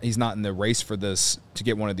 He's not in the race for this to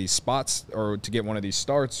get one of these spots or to get one of these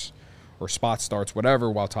starts or spot starts,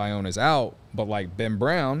 whatever. While Taillon is out, but Ben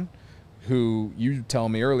Brown, who you tell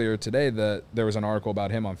me earlier today that there was an article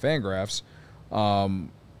about him on Fangraphs,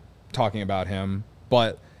 talking about him,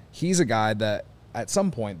 but he's a guy that at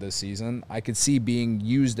some point this season I could see being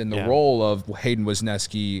used in the role of Hayden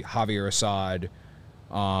Wisniewski, Javier Assad.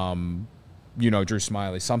 Drew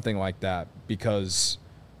Smiley, something like that, because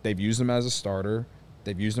they've used him as a starter,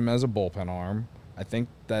 they've used him as a bullpen arm. I think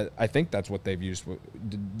that's what they've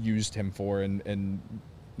used him for in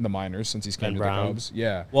the minors since he's came to the Cubs.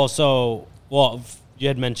 Yeah. Well, you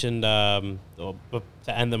had mentioned to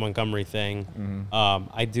end the Montgomery thing. Mm-hmm.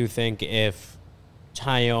 I do think if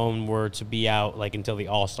Taillon were to be out until the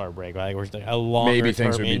All-Star break, right, or a longer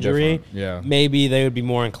term injury, maybe they would be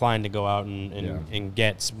more inclined to go out and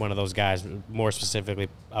get one of those guys. More specifically,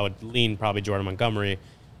 I would lean probably Jordan Montgomery,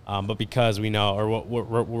 but because we know, or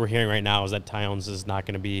what we're hearing right now is that Taillon's is not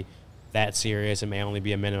going to be that serious. It may only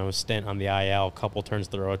be a minimum stint on the IL, a couple turns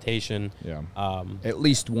to the rotation. Yeah. At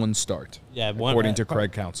least one start. Yeah, according to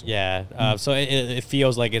Craig Counsell. Yeah. So it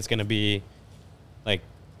feels like it's going to be like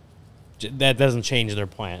that doesn't change their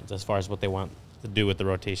plans as far as what they want to do with the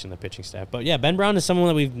rotation, the pitching staff. But yeah, Ben Brown is someone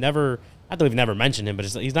that we've never mentioned him, but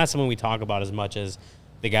he's not someone we talk about as much as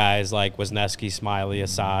the guys like Wisniewski, Smiley,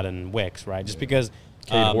 Assad, and Wicks, right? Just because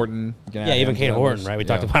Cade Horton. Yeah, even Cade Horton, right? We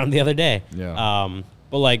talked about him the other day. Yeah.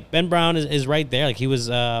 But like Ben Brown is right there. Like he was,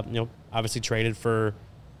 obviously traded for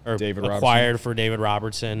or acquired for David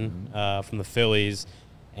Robertson from the Phillies,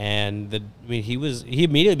 and he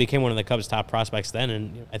immediately became one of the Cubs' top prospects then.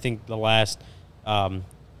 And I think the last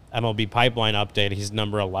MLB pipeline update, he's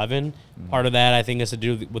number 11. Part of that I think has to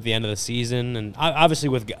do with the end of the season, and obviously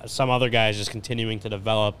with some other guys just continuing to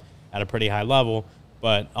develop at a pretty high level,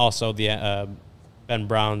 but also the Ben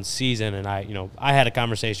Brown's season. And I had a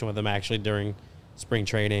conversation with him actually during spring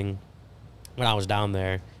training when I was down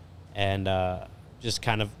there, and just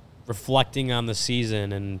kind of reflecting on the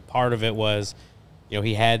season. And part of it was,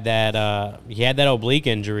 he had that oblique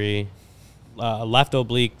injury, a left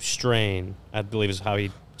oblique strain, I believe is how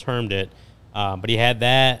he termed it. But he had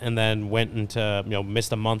that, and then went into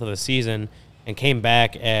missed a month of the season, and came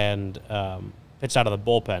back and pitched out of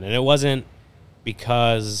the bullpen. And it wasn't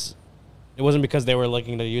because they were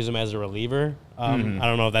looking to use him as a reliever. I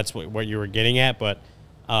don't know if that's what you were getting at, but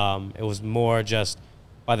it was more just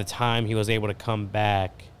by the time he was able to come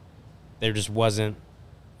back, there just wasn't.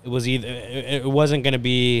 It wasn't going to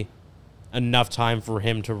be enough time for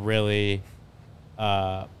him to really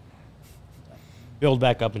build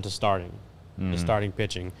back up into starting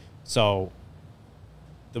pitching. So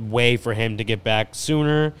the way for him to get back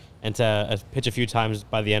sooner and to pitch a few times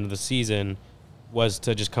by the end of the season was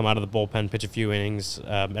to just come out of the bullpen, pitch a few innings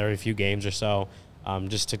every few games or so,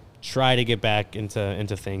 just to try to get back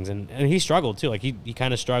into things. And he struggled too. Like he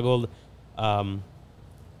kind of struggled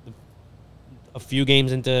a few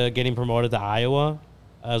games into getting promoted to Iowa,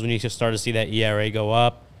 as when you just started to see that ERA go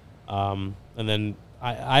up. And then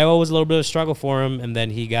Iowa was a little bit of a struggle for him, and then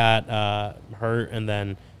he got hurt, and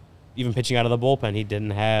then even pitching out of the bullpen, he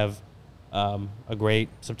didn't have a great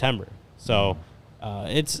September. So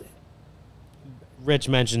it's Rich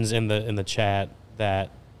mentions in the chat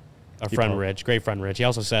that great friend Rich, he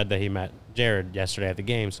also said that he met Jared yesterday at the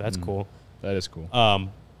game, so that's cool. That is cool.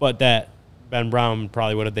 But that Ben Brown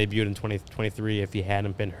probably would have debuted in 2023 if he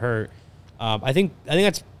hadn't been hurt. I think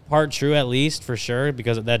that's part true, at least, for sure,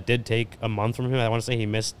 because that did take a month from him. I want to say he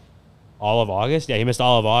missed all of August. Yeah, he missed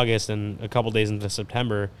all of August and a couple days into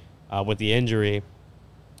September with the injury.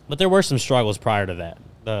 But there were some struggles prior to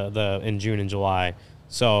that, in June and July.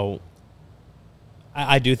 So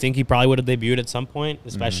I do think he probably would have debuted at some point,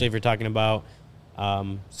 especially if you're talking about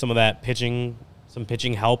some of that pitching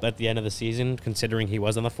help at the end of the season, considering he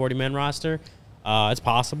was on the 40-man roster. It's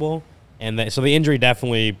possible. And so the injury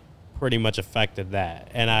definitely pretty much affected that.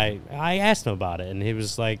 And I asked him about it, and he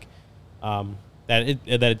was like that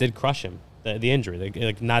it did crush him, the injury.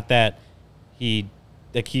 Like not that he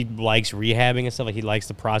likes rehabbing and stuff. Like he likes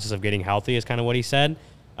the process of getting healthy is kind of what he said.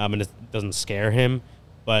 And it doesn't scare him,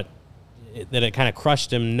 but that it kind of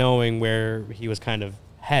crushed him knowing where he was kind of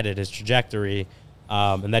headed, his trajectory,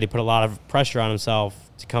 and that he put a lot of pressure on himself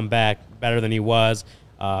to come back better than he was.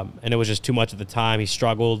 And it was just too much at the time. He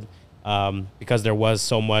struggled because there was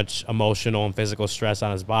so much emotional and physical stress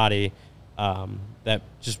on his body that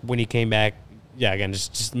just when he came back, again,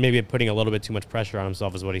 just maybe putting a little bit too much pressure on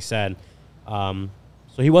himself is what he said. So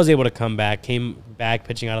he was able to come back, came back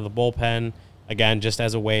pitching out of the bullpen, again, just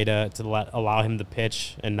as a way to allow him to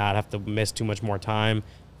pitch and not have to miss too much more time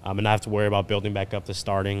and not have to worry about building back up to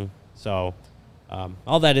starting. So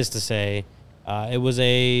all that is to say, it was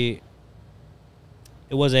a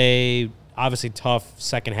obviously tough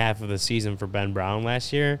second half of the season for Ben Brown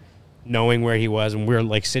last year, knowing where he was. And we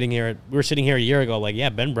were sitting here a year ago, like, yeah,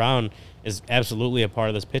 Ben Brown is absolutely a part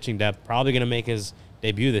of this pitching depth, probably going to make his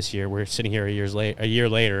debut this year. We're sitting here a year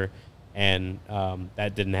later, and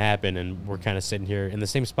that didn't happen. And we're kind of sitting here in the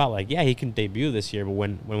same spot, like, yeah, he can debut this year, but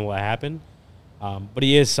when will that happen? But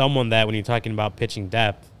he is someone that when you're talking about pitching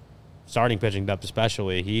depth, starting pitching depth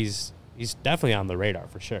especially, he's definitely on the radar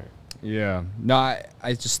for sure. Yeah. No,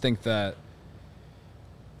 I just think that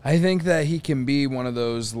he can be one of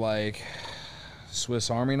those, like, Swiss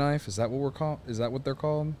Army knife. Is that what they're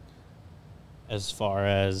called? As far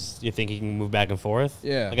as you think he can move back and forth?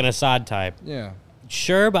 Yeah. Like an Assad type? Yeah.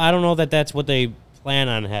 Sure, but I don't know that that's what they plan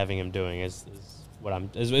on having him doing is kind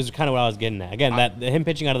of what I was getting at. Again, him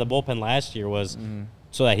pitching out of the bullpen last year was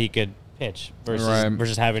so that he could pitch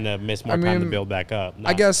versus having to miss more time to build back up.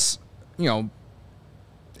 I guess,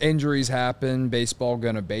 injuries happen. Baseball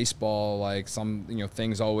gonna baseball. Like some,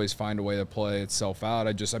 things always find a way to play itself out.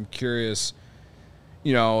 I'm curious,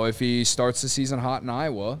 if he starts the season hot in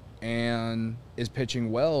Iowa and is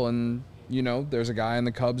pitching well, and there's a guy in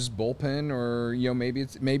the Cubs bullpen, or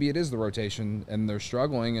maybe it is the rotation and they're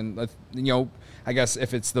struggling, and I guess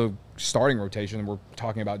if it's the starting rotation, we're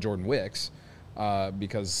talking about Jordan Wicks,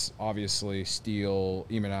 because obviously Steele,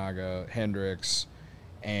 Imanaga, Hendricks,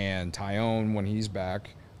 and Taillon when he's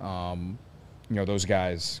back, those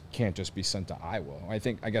guys can't just be sent to Iowa.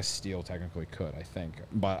 I guess Steele technically could,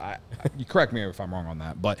 but you correct me if I'm wrong on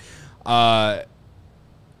that. But I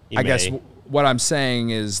guess what I'm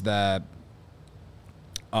saying is that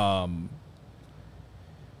a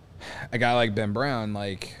guy like Ben Brown,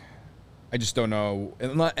 I just don't know,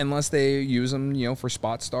 unless they use him, for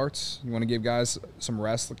spot starts. You want to give guys some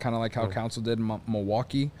rest, kind of like how Counsell did in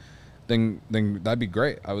Milwaukee. Then that'd be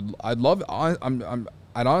great.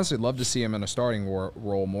 I'd honestly love to see him in a starting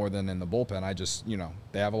role more than in the bullpen. I just,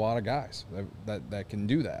 they have a lot of guys that can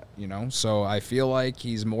do that, So I feel like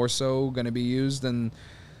he's more so going to be used in,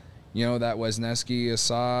 that Wisniewski,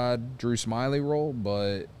 Assad, Drew Smiley role,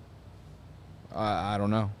 but I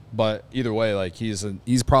don't know. But either way,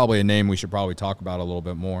 he's probably a name we should probably talk about a little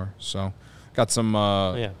bit more. So got some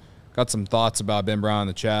thoughts about Ben Brown in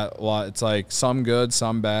the chat. A lot. It's some good,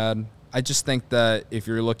 some bad. I just think that if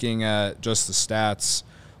you're looking at just the stats,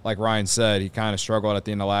 like Ryan said, he kind of struggled at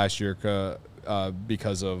the end of last year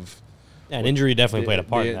because of an injury. Definitely played a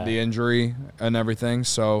part in that. The injury and everything.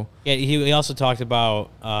 So yeah, he also talked about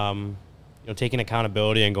taking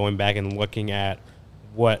accountability and going back and looking at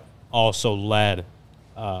what also led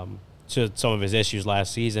to some of his issues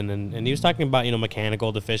last season, and he was talking about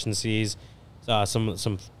mechanical deficiencies,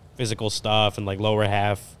 some physical stuff, and lower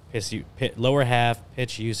half pitch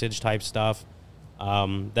usage type stuff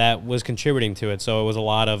that was contributing to it. So it was a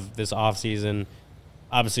lot of this offseason,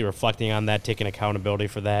 obviously reflecting on that, taking accountability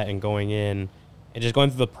for that, and going in and just going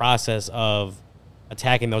through the process of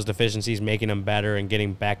attacking those deficiencies, making them better, and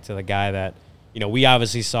getting back to the guy that we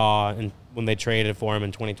obviously saw when they traded for him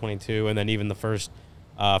in 2022, and then even the first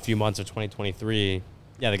few months of 2023.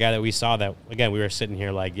 Yeah, the guy that we saw that, again, we were sitting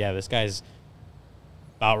here this guy's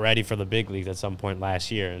about ready for the big leagues at some point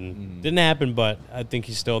last year, and didn't happen, but I think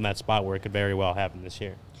he's still in that spot where it could very well happen this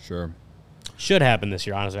year. Sure. Should happen this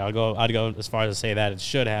year, honestly. I'd go as far as to say that it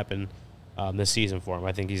should happen this season for him.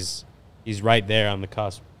 I think he's right there on the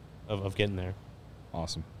cusp of getting there.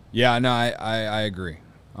 Awesome. Yeah, no, I agree.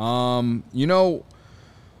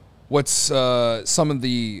 What's some of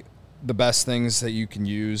the best things that you can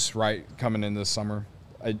use coming in this summer?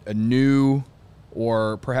 A new,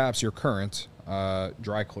 or perhaps your current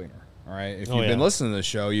dry cleaner. All right, if you've been listening to the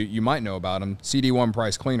show, you might know about them. CD1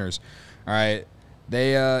 Price Cleaners. All right,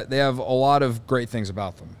 they have a lot of great things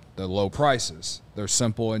about them. The low prices, their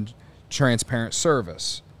simple and transparent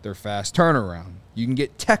service, their fast turnaround. You can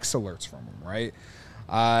get text alerts from them. Right.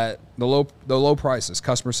 The low prices.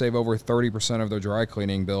 Customers save over 30% of their dry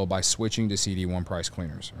cleaning bill by switching to CD1 Price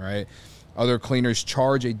Cleaners. All right. Other cleaners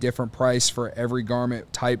charge a different price for every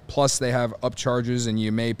garment type, plus they have upcharges, and you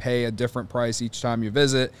may pay a different price each time you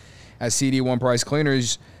visit. At CD1 Price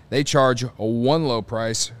Cleaners, they charge one low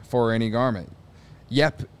price for any garment.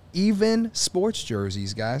 Yep, even sports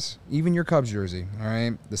jerseys, guys, even your Cubs jersey, all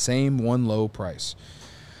right, the same one low price.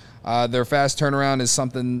 Their fast turnaround is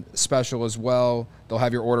something special as well. They'll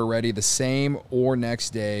have your order ready the same or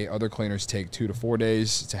next day. Other cleaners take 2 to 4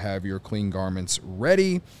 days to have your clean garments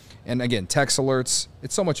ready. And again, text alerts,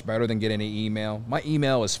 it's so much better than getting an email. My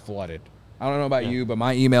email is flooded. I don't know about you, but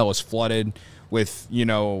my email is flooded with,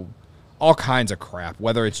 all kinds of crap,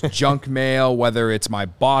 whether it's junk mail, whether it's my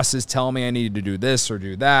bosses telling me I need to do this or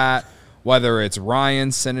do that, whether it's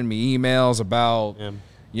Ryan sending me emails about,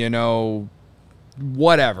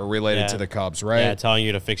 whatever related to the Cubs, right? Yeah, telling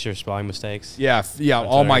you to fix your spelling mistakes. Yeah,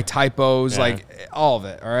 all my typos, all of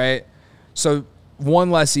it, all right? So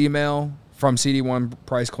one less email from CD1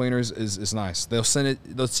 Price Cleaners is nice. They'll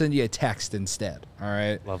send you a text instead. All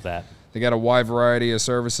right. Love that. They got a wide variety of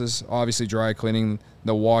services. Obviously, dry cleaning.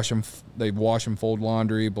 They wash and fold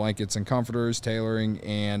laundry, blankets and comforters, tailoring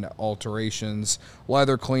and alterations,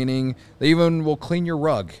 leather cleaning. They even will clean your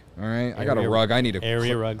rug. All right. I got a rug. I need a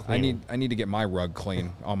area rug cleaning. I need to get my rug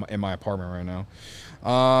clean in my apartment right now.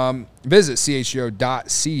 Visit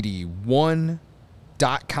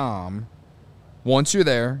chgo.cd1.com. Once you're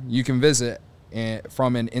there, you can visit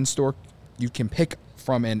from an in-store. You can pick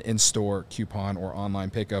from an in-store coupon or online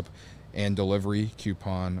pickup and delivery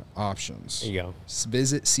coupon options. There you go.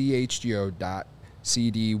 Visit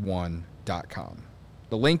chgo.cd1.com.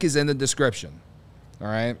 The link is in the description. All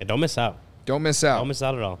right? Don't miss out. Don't miss out. Don't miss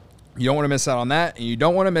out at all. You don't want to miss out on that, and you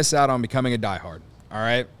don't want to miss out on becoming a diehard. All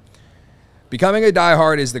right? Becoming a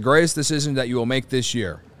diehard is the greatest decision that you will make this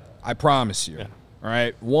year. I promise you. Yeah. All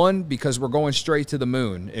right? One, because we're going straight to the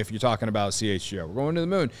moon if you're talking about CHGO. We're going to the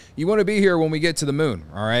moon. You want to be here when we get to the moon,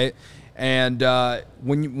 all right? And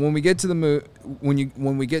when we get to the moon,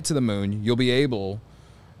 when we get to the moon, you'll be able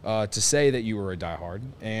to say that you were a diehard.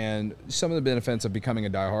 And some of the benefits of becoming a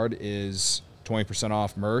diehard is 20%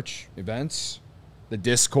 off merch, events, the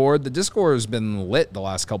Discord. The Discord has been lit the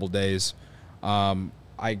last couple days.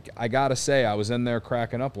 I gotta say, I was in there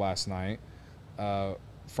cracking up last night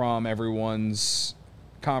from everyone's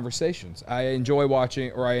conversations. I enjoy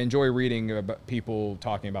watching, or I enjoy reading about people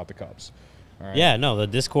talking about the Cubs. All right? Yeah, no,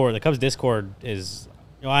 the Cubs Discord is,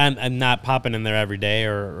 I'm not popping in there every day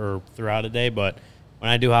or throughout a day, but when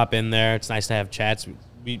I do hop in there, it's nice to have chats.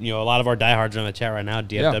 A lot of our diehards are in the chat right now.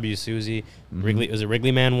 DFW, Susie, Wrigley. Was it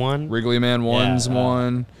Wrigley Man 1? Wrigley Man 1's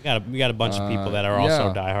one. We got a bunch of people that are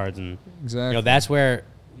also diehards, and exactly. That's where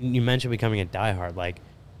you mentioned becoming a diehard. Like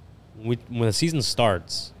when the season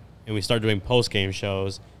starts and we start doing post game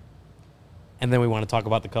shows, and then we want to talk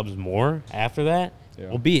about the Cubs more after that,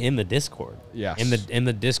 we'll be in the Discord. Yes. In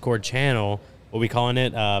the Discord channel. What we calling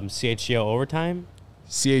it? CHGO Overtime.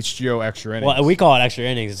 CHGO Extra Innings. Well, we call it Extra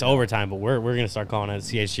Innings. It's overtime, but we're going to start calling it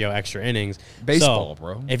CHGO Extra Innings. Baseball, so,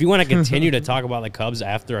 bro. If you want to continue to talk about the Cubs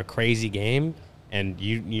after a crazy game and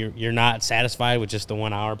you're not satisfied with just the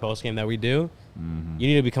 1 hour post game that we do, you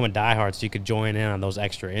need to become a diehard so you could join in on those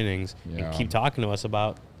extra innings and keep talking to us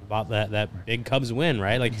about that big Cubs win,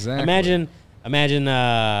 right? Like imagine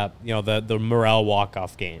the Morel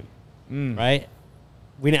walk-off game, right?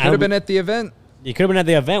 Could have been at the event. You could have been at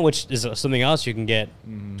the event, which is something else you can get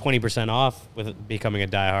 20% off with becoming a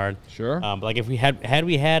diehard. Sure. But like if we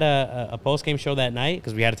had a post game show that night,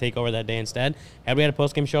 because we had to take over that day instead. Had we had a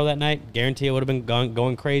post game show that night, guarantee it would have been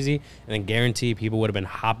going crazy, and then guarantee people would have been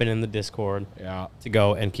hopping in the Discord to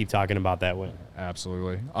go and keep talking about that win.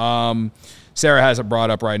 Absolutely. Sarah has it brought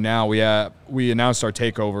up right now. We announced our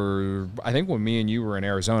takeover. I think when me and you were in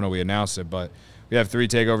Arizona, we announced it, but we have 3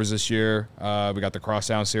 takeovers this year. We got the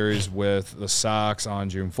Crosstown Series with the Sox on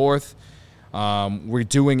June 4th. We're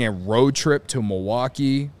doing a road trip to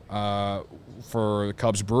Milwaukee for the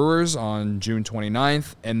Cubs Brewers on June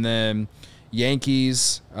 29th. And then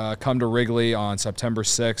Yankees come to Wrigley on September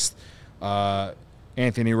 6th.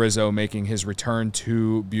 Anthony Rizzo making his return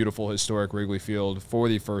to beautiful historic Wrigley Field for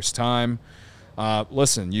the first time.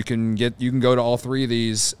 Listen, you can go to all 3 of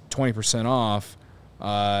these 20% off.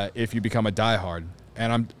 If you become a diehard.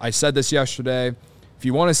 And I said this yesterday, if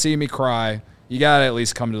you want to see me cry, you got to at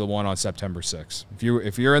least come to the one on September 6th.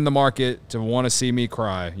 If you're in the market to want to see me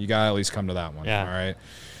cry, you got to at least come to that one. Yeah. All right.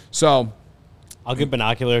 So I'll get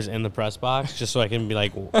binoculars in the press box just so I can be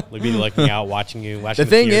looking out, watching you. The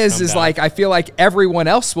thing is like I feel like everyone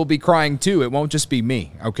else will be crying too. It won't just be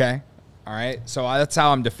me. Okay. All right. So that's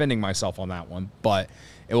how I'm defending myself on that one. But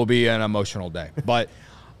it will be an emotional day. But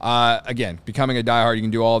again, becoming a diehard, you can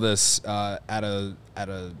do all this at a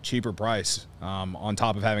cheaper price on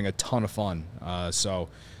top of having a ton of fun.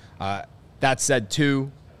 That said,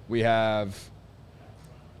 too, we don't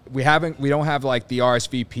have like the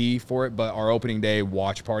RSVP for it, but our opening day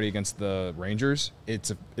watch party against the Rangers,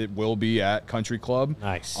 it will be at Country Club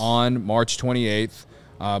on March 28th.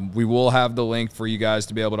 We will have the link for you guys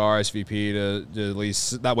to be able to RSVP to at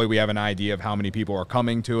least that way we have an idea of how many people are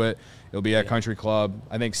coming to it. It'll be at Country Club,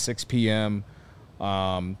 I think 6 p.m.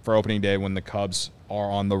 For opening day when the Cubs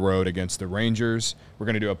are on the road against the Rangers. We're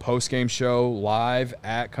going to do a post-game show live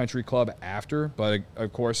at Country Club after, but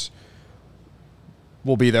of course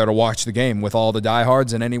we'll be there to watch the game with all the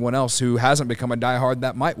diehards and anyone else who hasn't become a diehard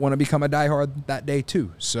that might want to become a diehard that day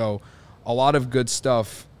too. So a lot of good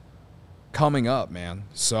stuff coming up, man.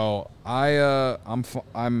 So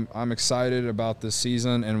I'm excited about this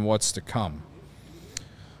season and what's to come.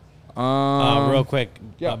 Real quick,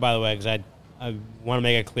 by the way, because I want to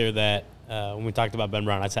make it clear that when we talked about Ben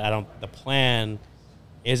Brown, I said the plan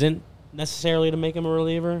isn't necessarily to make him a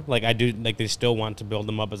reliever. Like I do, like they still want to build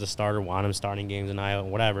him up as a starter, want him starting games in Iowa,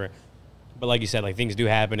 whatever. But like you said, like things do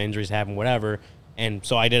happen, injuries happen, whatever. And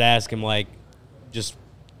so I did ask him, I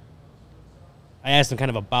asked him kind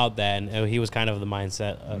of about that, and he was kind of the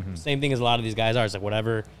mindset. Same thing as a lot of these guys are. It's like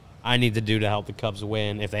whatever I need to do to help the Cubs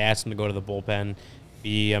win. If they ask him to go to the bullpen,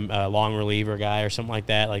 be a long reliever guy or something like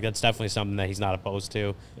that, like that's definitely something that he's not opposed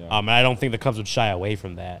to. And I don't think the Cubs would shy away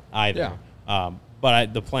from that either.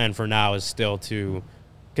 But the plan for now is still to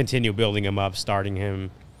continue building him up, starting him,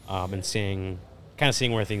 and seeing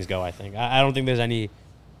where things go, I think. I don't think there's any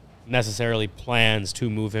necessarily plans to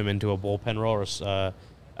move him into a bullpen role or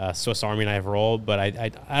Swiss Army knife role, but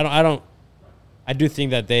I do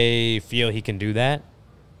think that they feel he can do that.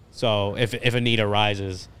 So if a need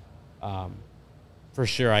arises, for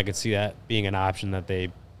sure I could see that being an option that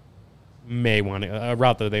they may want to, a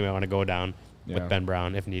route that they may want to go down with Ben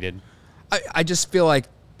Brown if needed. I just feel like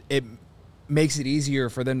it makes it easier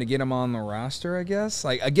for them to get him on the roster, I guess.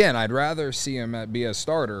 Like, again, I'd rather see him be a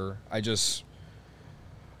starter.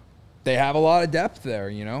 They have a lot of depth there,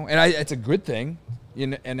 you know, and it's a good thing.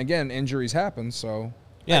 And again, injuries happen, so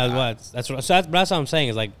yeah, that's what I'm saying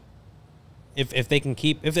is, like, if they can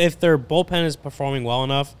keep if their bullpen is performing well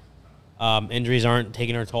enough, injuries aren't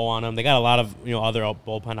taking their toll on them. They got a lot of other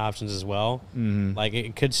bullpen options as well. Mm-hmm. Like,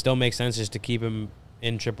 it could still make sense just to keep him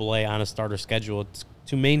in AAA on a starter schedule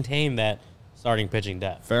to maintain that starting pitching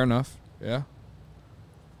depth. Fair enough. Yeah.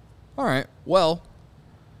 All right. Well,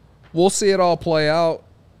 we'll see it all play out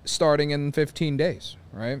starting in 15 days,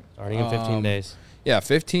 right? Starting in 15 days. Yeah,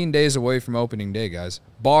 15 days away from opening day, guys.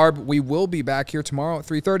 Barb, we will be back here tomorrow at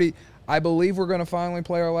 3:30. I believe we're going to finally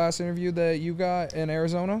play our last interview that you got in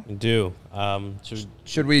Arizona. We do.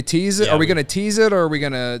 Should we tease it? Yeah, are we going to tease it, or are we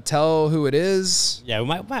going to tell who it is? Yeah, we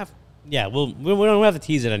might have. Yeah, we don't have to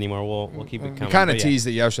tease it anymore. We'll keep it coming. We kind of teased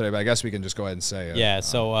it yesterday, but I guess we can just go ahead and say it. Yeah,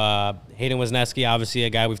 so Hayden Wisniewski, obviously a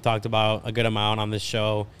guy we've talked about a good amount on this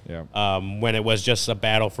show. Yeah. When it was just a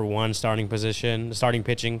battle for one starting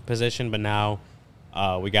pitching position, but now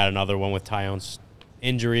we got another one with Taillon's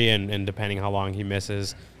injury and depending how long he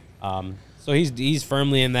misses. So he's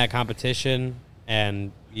firmly in that competition,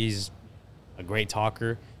 and he's a great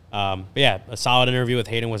talker. But yeah, a solid interview with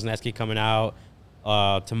Hayden Wisniewski coming out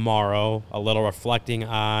tomorrow, a little reflecting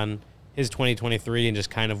on his 2023 and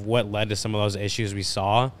just kind of what led to some of those issues we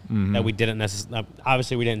saw that we didn't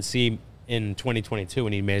obviously we didn't see in 2022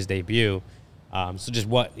 when he made his debut. So just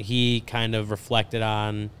what he kind of reflected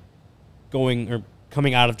on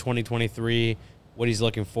coming out of 2023, what he's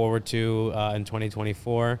looking forward to in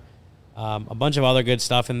 2024. A bunch of other good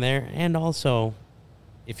stuff in there, and also,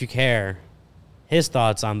 if you care, his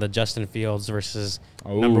thoughts on the Justin Fields versus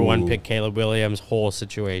number one pick Caleb Williams whole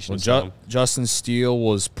situation. Well, Justin Steele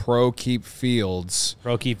was pro keep Fields.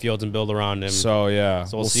 Pro keep Fields and build around him. So, yeah,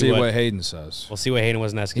 we'll see what Hayden says. We'll see what Hayden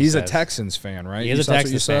Wisniewski says. He's a Texans fan, right? He is a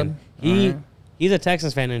Texans fan. He's a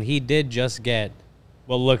Texans fan, and he did just get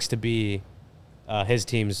what looks to be his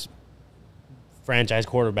team's franchise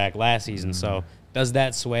quarterback last season. So does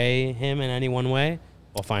that sway him in any one way?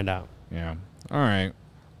 We'll find out. Yeah. All right.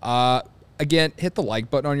 Again, hit the like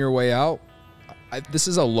button on your way out. This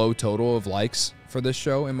is a low total of likes for this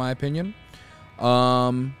show, in my opinion.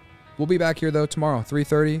 We'll be back here, though, tomorrow,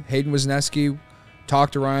 3:30. Hayden Wisniewski, talk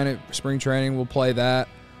to Ryan at spring training. We'll play that.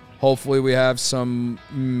 Hopefully we have some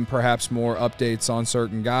perhaps more updates on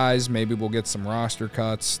certain guys. Maybe we'll get some roster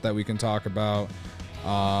cuts that we can talk about.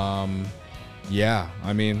 Yeah,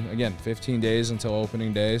 I mean, again, 15 days until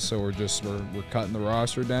opening day, so we're cutting the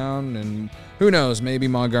roster down, and who knows, maybe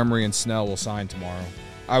Montgomery and Snell will sign tomorrow.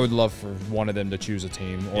 I would love for one of them to choose a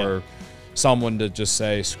team, or someone to just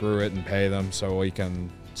say screw it and pay them so we can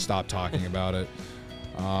stop talking about it.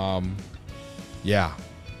 Yeah.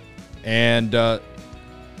 And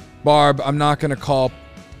Barb, I'm not going to call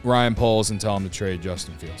Ryan Poles and tell him to trade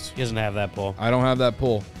Justin Fields. He doesn't have that pull. I don't have that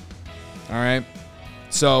pull. All right.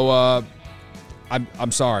 So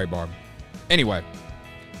I'm sorry, Barb. Anyway,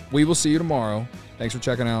 we will see you tomorrow. Thanks for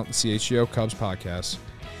checking out the CHGO Cubs Podcast.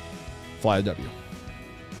 Fly a W.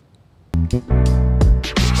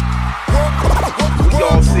 We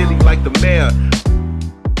all silly like the mayor.